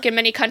bad luck in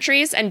many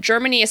countries, and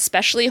Germany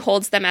especially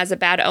holds them as a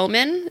bad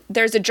omen.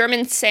 There's a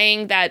German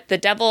saying that the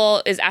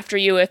devil is after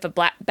you if a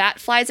bat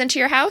flies into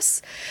your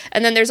house.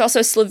 And then there's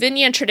also a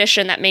Slovenian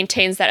tradition that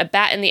maintains that a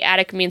bat in the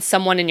attic means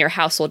someone in your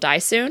house will die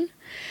soon.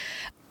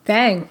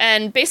 Dang.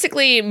 And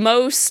basically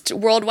most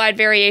worldwide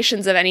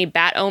variations of any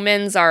bat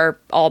omens are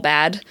all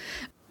bad.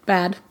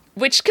 Bad.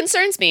 Which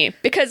concerns me,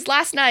 because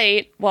last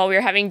night, while we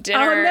were having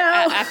dinner,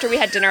 after we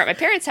had dinner at my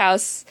parents'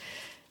 house,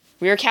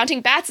 we were counting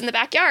bats in the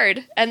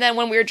backyard. And then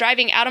when we were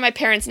driving out of my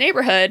parents'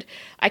 neighborhood,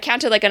 I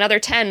counted like another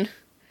 10.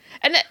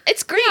 And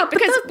it's great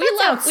because we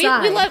love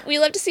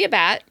to see a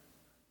bat.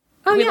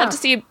 Oh, we love to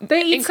see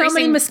they eat so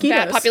many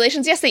mosquitoes. Bat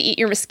populations. Yes, they eat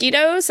your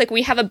mosquitoes. Like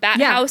we have a bat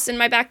house in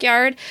my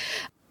backyard.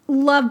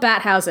 Love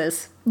bat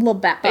houses. Little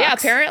bat box.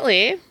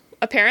 Yeah,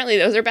 apparently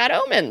those are bad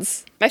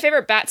omens. My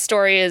favorite bat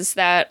story is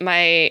that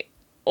my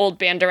old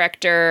band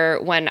director,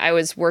 when I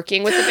was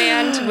working with the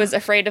band, was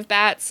afraid of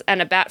bats,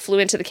 and a bat flew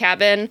into the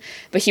cabin,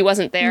 but he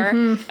wasn't there.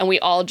 And we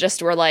all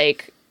just were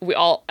like,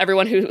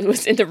 everyone who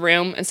was in the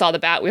room and saw the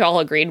bat, we all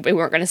agreed we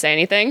weren't going to say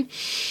anything.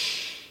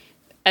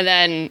 And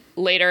then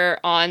later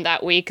on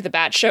that week, the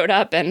bat showed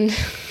up and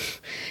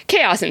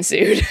chaos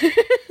ensued.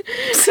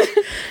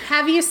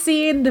 Have you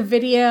seen the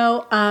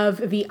video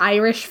of the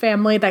Irish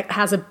family that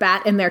has a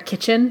bat in their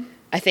kitchen?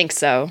 I think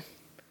so.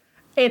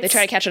 They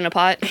try to catch it in a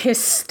pot.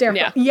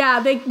 Hysterical.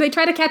 Yeah, they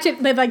try to catch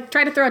it. They like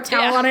try to throw a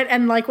towel on it,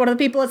 and like one of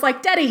the people is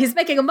like, "Daddy, he's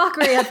making a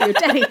mockery of you,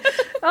 Daddy."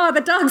 Oh,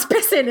 the dog's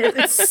pissing.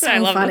 It's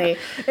so funny.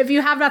 If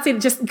you have not seen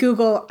it, just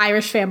Google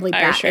Irish family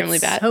bat. Irish family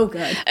bat. So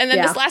good. And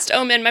then this last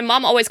omen, my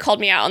mom always called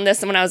me out on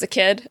this when I was a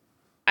kid.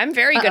 I'm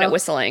very good at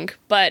whistling,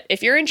 but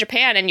if you're in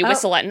Japan and you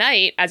whistle at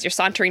night as you're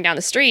sauntering down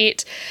the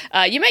street,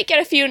 you might get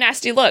a few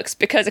nasty looks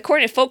because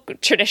according to folk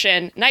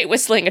tradition, night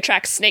whistling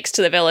attracts snakes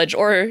to the village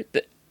or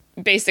the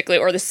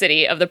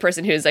city of the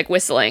person who's like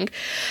whistling.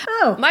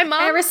 Oh, My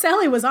mom-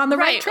 Araceli was on the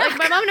right Right, track. like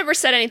my mom never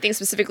said anything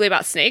specifically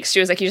about snakes. She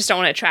was like, you just don't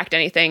want to attract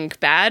anything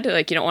bad.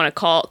 Like you don't want to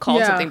call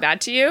Yeah. something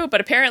bad to you.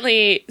 But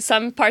apparently,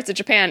 some parts of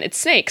Japan, it's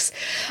snakes.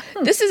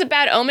 This is a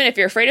bad omen if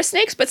you're afraid of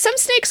snakes. But some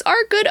snakes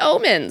are good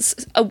omens.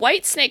 A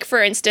white snake,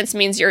 for instance,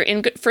 means you're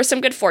in for some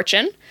good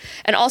fortune.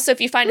 And also, if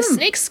you find a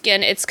snake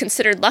skin, it's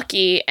considered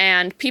lucky.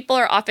 And people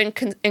are often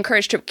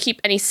encouraged to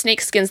keep any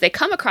snake skins they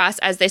come across,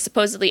 as they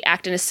supposedly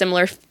act in a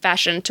similar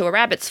fashion to a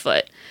rabbit's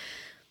foot.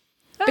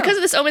 Because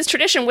of this omen's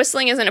tradition,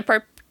 whistling isn't a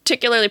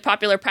particularly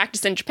popular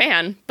practice in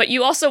Japan, but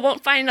you also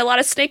won't find a lot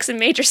of snakes in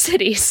major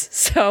cities.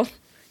 So,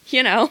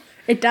 you know.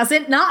 It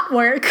doesn't not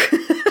work.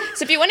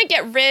 So if you want to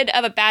get rid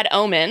of a bad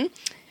omen,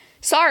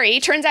 sorry,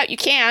 turns out you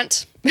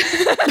can't.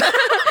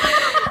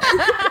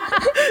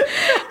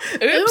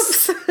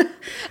 Oops.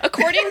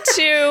 According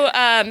to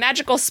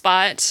Magical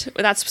Spot,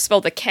 that's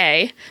spelled with a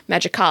K,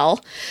 Magical.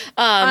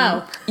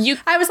 You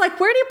I was like,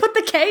 where do you put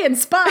the K in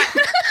spot?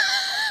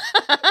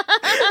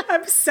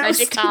 I'm so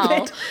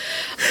Magical.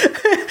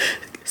 stupid.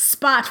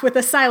 Spot with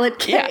a silent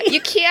K. Yeah,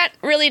 you can't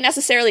really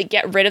necessarily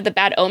get rid of the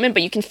bad omen,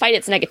 but you can fight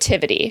its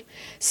negativity.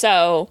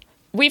 So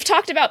we've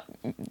talked about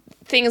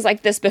things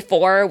like this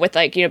before with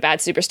like, you know,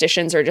 bad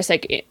superstitions or just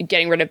like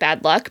getting rid of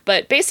bad luck.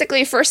 But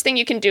basically, first thing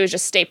you can do is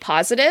just stay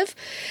positive,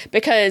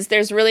 because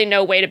there's really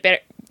no way to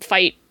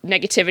fight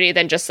negativity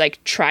than just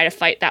like try to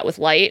fight that with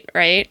light,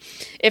 right?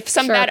 If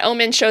some bad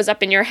omen shows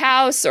up in your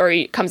house or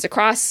you come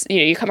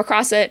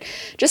across it,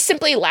 just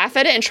simply laugh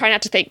at it and try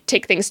not to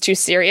take things too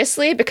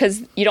seriously,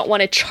 because you don't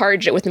want to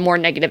charge it with more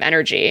negative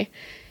energy.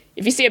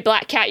 If you see a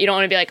black cat, you don't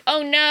want to be like,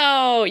 oh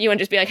no. You want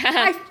to just be like,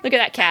 haha, look at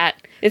that cat.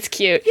 It's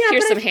cute. Yeah,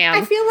 Here's but some ham.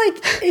 I feel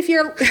like if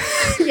you're,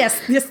 yes,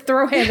 just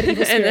throw ham at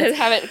evil and spirits. then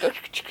have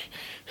it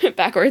go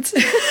backwards.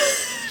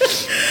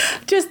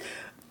 Just,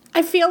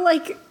 I feel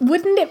like,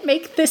 wouldn't it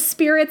make the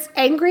spirits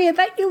angry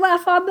that you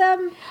laugh on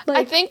them? Like,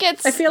 I think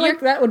it's... I feel like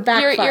that would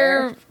backfire.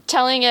 You're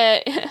telling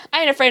it, I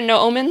ain't afraid of no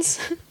omens,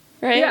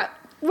 right? Yeah,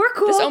 we're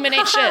cool. This omen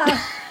ain't shit.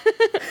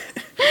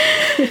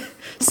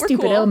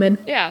 Stupid cool. omen.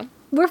 Yeah.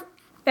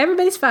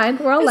 Everybody's fine.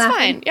 We're all It's laughing.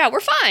 fine. Yeah, we're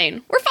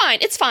fine. We're fine.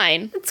 It's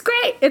fine. It's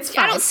great. It's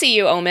fine. I don't see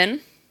you, omen.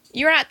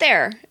 You're not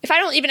there. If I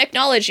don't even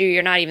acknowledge you,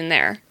 you're not even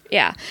there.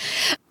 Yeah.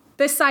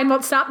 This sign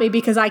won't stop me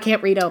because I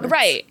can't read omens.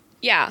 Right.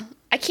 Yeah.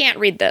 I can't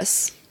read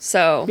this.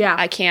 So Yeah.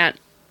 I can't.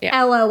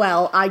 Yeah.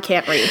 LOL, I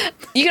can't read.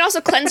 You can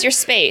also cleanse your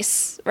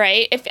space,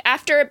 right? If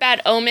after a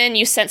bad omen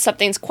you sense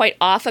something's quite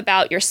off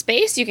about your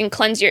space, you can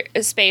cleanse your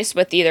space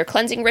with either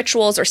cleansing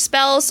rituals or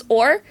spells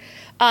or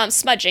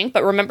smudging.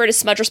 But remember to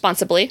smudge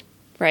responsibly,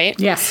 right?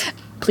 Yes.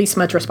 Please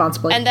smudge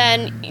responsibly. And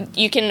then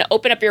you can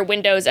open up your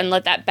windows and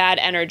let that bad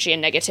energy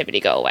and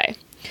negativity go away.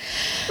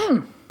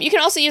 You can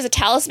also use a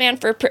talisman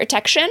for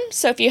protection.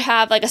 So if you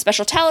have like a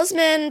special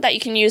talisman that you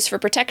can use for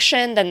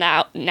protection, then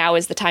now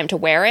is the time to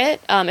wear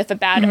it. If a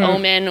bad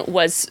omen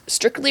was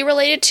strictly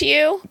related to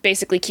you,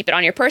 basically keep it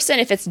on your person.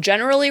 If it's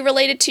generally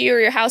related to you or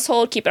your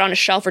household, keep it on a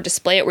shelf or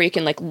display it where you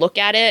can like look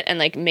at it and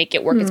like make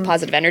it work its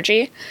positive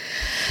energy.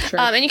 Sure.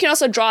 And you can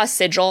also draw a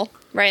sigil.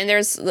 Right, and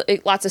there's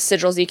lots of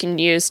sigils you can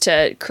use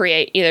to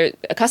create either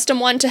a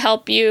custom one to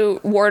help you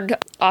ward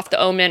off the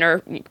omen or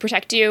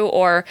protect you,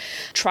 or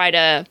try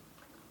to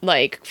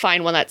like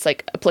find one that's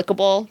like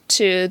applicable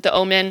to the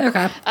omen.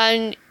 Okay.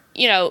 And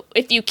you know,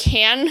 if you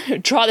can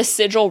draw the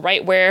sigil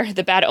right where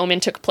the bad omen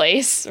took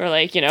place, or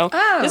like, you know,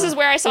 this is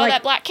where I saw like-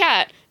 that black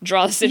cat.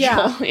 Draw the sigil.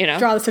 Yeah. You know,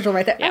 Draw the sigil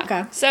right there. Yeah.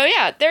 Okay. So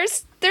yeah,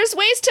 there's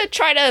ways to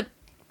try to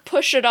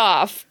push it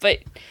off, but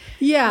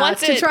Yeah, Once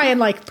to it- try and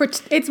like,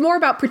 it's more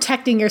about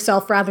protecting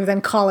yourself rather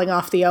than calling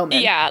off the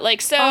omen. yeah, like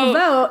so.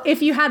 Although,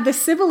 if you had the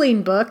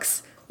Sibylline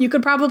books, you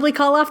could probably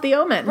call off the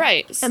omen.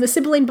 Right. And the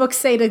Sibylline books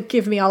say to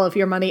give me all of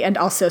your money and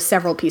also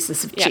several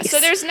pieces of Yeah, cheese.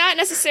 so there's not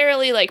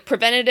necessarily like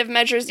preventative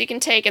measures you can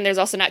take, and there's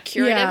also not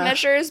curative Yeah.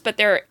 measures, but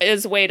there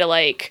is a way to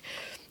like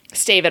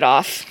stave it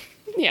off.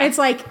 Yeah. It's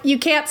like, you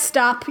can't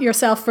stop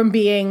yourself from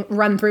being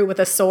run through with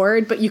a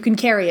sword, but you can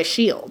carry a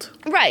shield.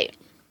 Right.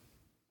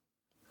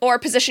 Or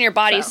position your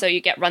body So. so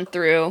you get run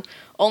through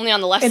only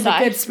on the left In the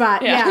side. good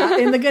spot. Yeah,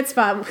 in the good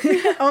spot.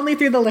 Only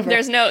through the liver.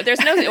 There's no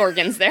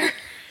organs there.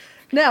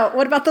 No,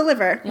 what about the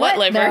liver? What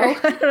liver? No,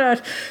 I don't know.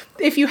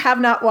 If you have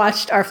not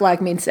watched Our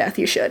Flag Means Death,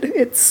 you should.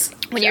 It's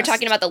When you were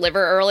talking about the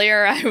liver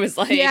earlier, I was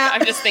like, Yeah.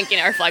 I'm just thinking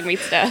our flag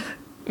means death.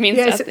 Means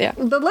yes, death, yeah.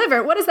 the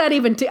liver. What does that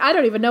even do? I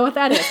don't even know what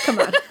that is. Come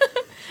on.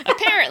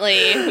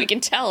 Apparently, we can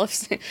tell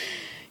if,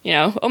 you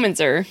know, omens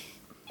are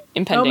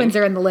impending. Omens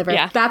are in the liver.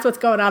 Yeah. That's what's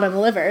going on in the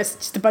liver. It's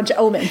just a bunch of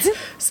omens.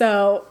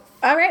 So,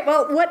 all right.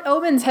 Well, what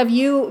omens have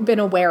you been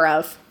aware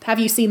of? Have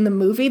you seen the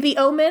movie The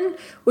Omen,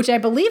 which I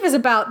believe is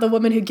about the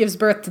woman who gives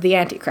birth to the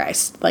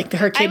Antichrist? Like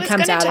her I kid was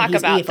comes going out to talk and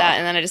he's about evil. that,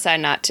 and then I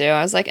decided not to.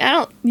 I was like, I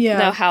don't Yeah.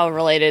 know how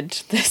related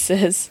this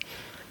is.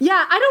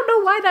 Yeah, I don't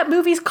know why that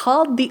movie's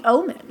called The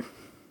Omen.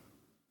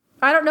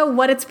 I don't know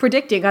what it's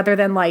predicting other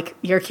than like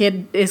your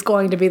kid is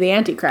going to be the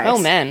Antichrist. Oh,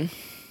 men.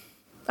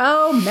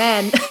 Oh,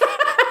 men.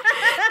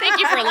 Thank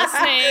you for for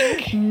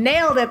listening.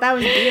 Nailed it. That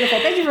was beautiful.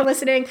 Thank you for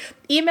listening.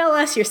 Email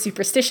us your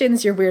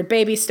superstitions, your weird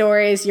baby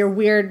stories, your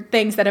weird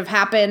things that have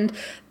happened.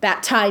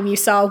 That time you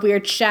saw a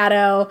weird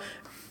shadow,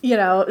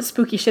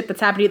 spooky shit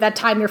that's happened to you. That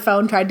time your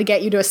phone tried to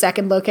get you to a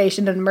second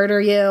location and murder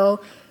you.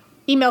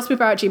 Email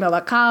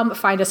spoophour@gmail.com.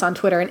 Find us on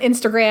Twitter and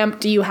Instagram.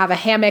 Do you have a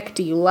hammock?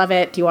 Do you love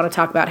it? Do you want to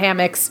talk about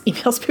hammocks?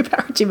 Email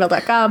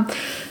spoophour@gmail.com.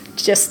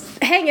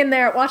 Just hang in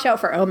there. Watch out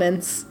for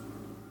omens.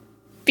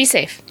 Be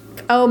safe.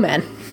 Omen.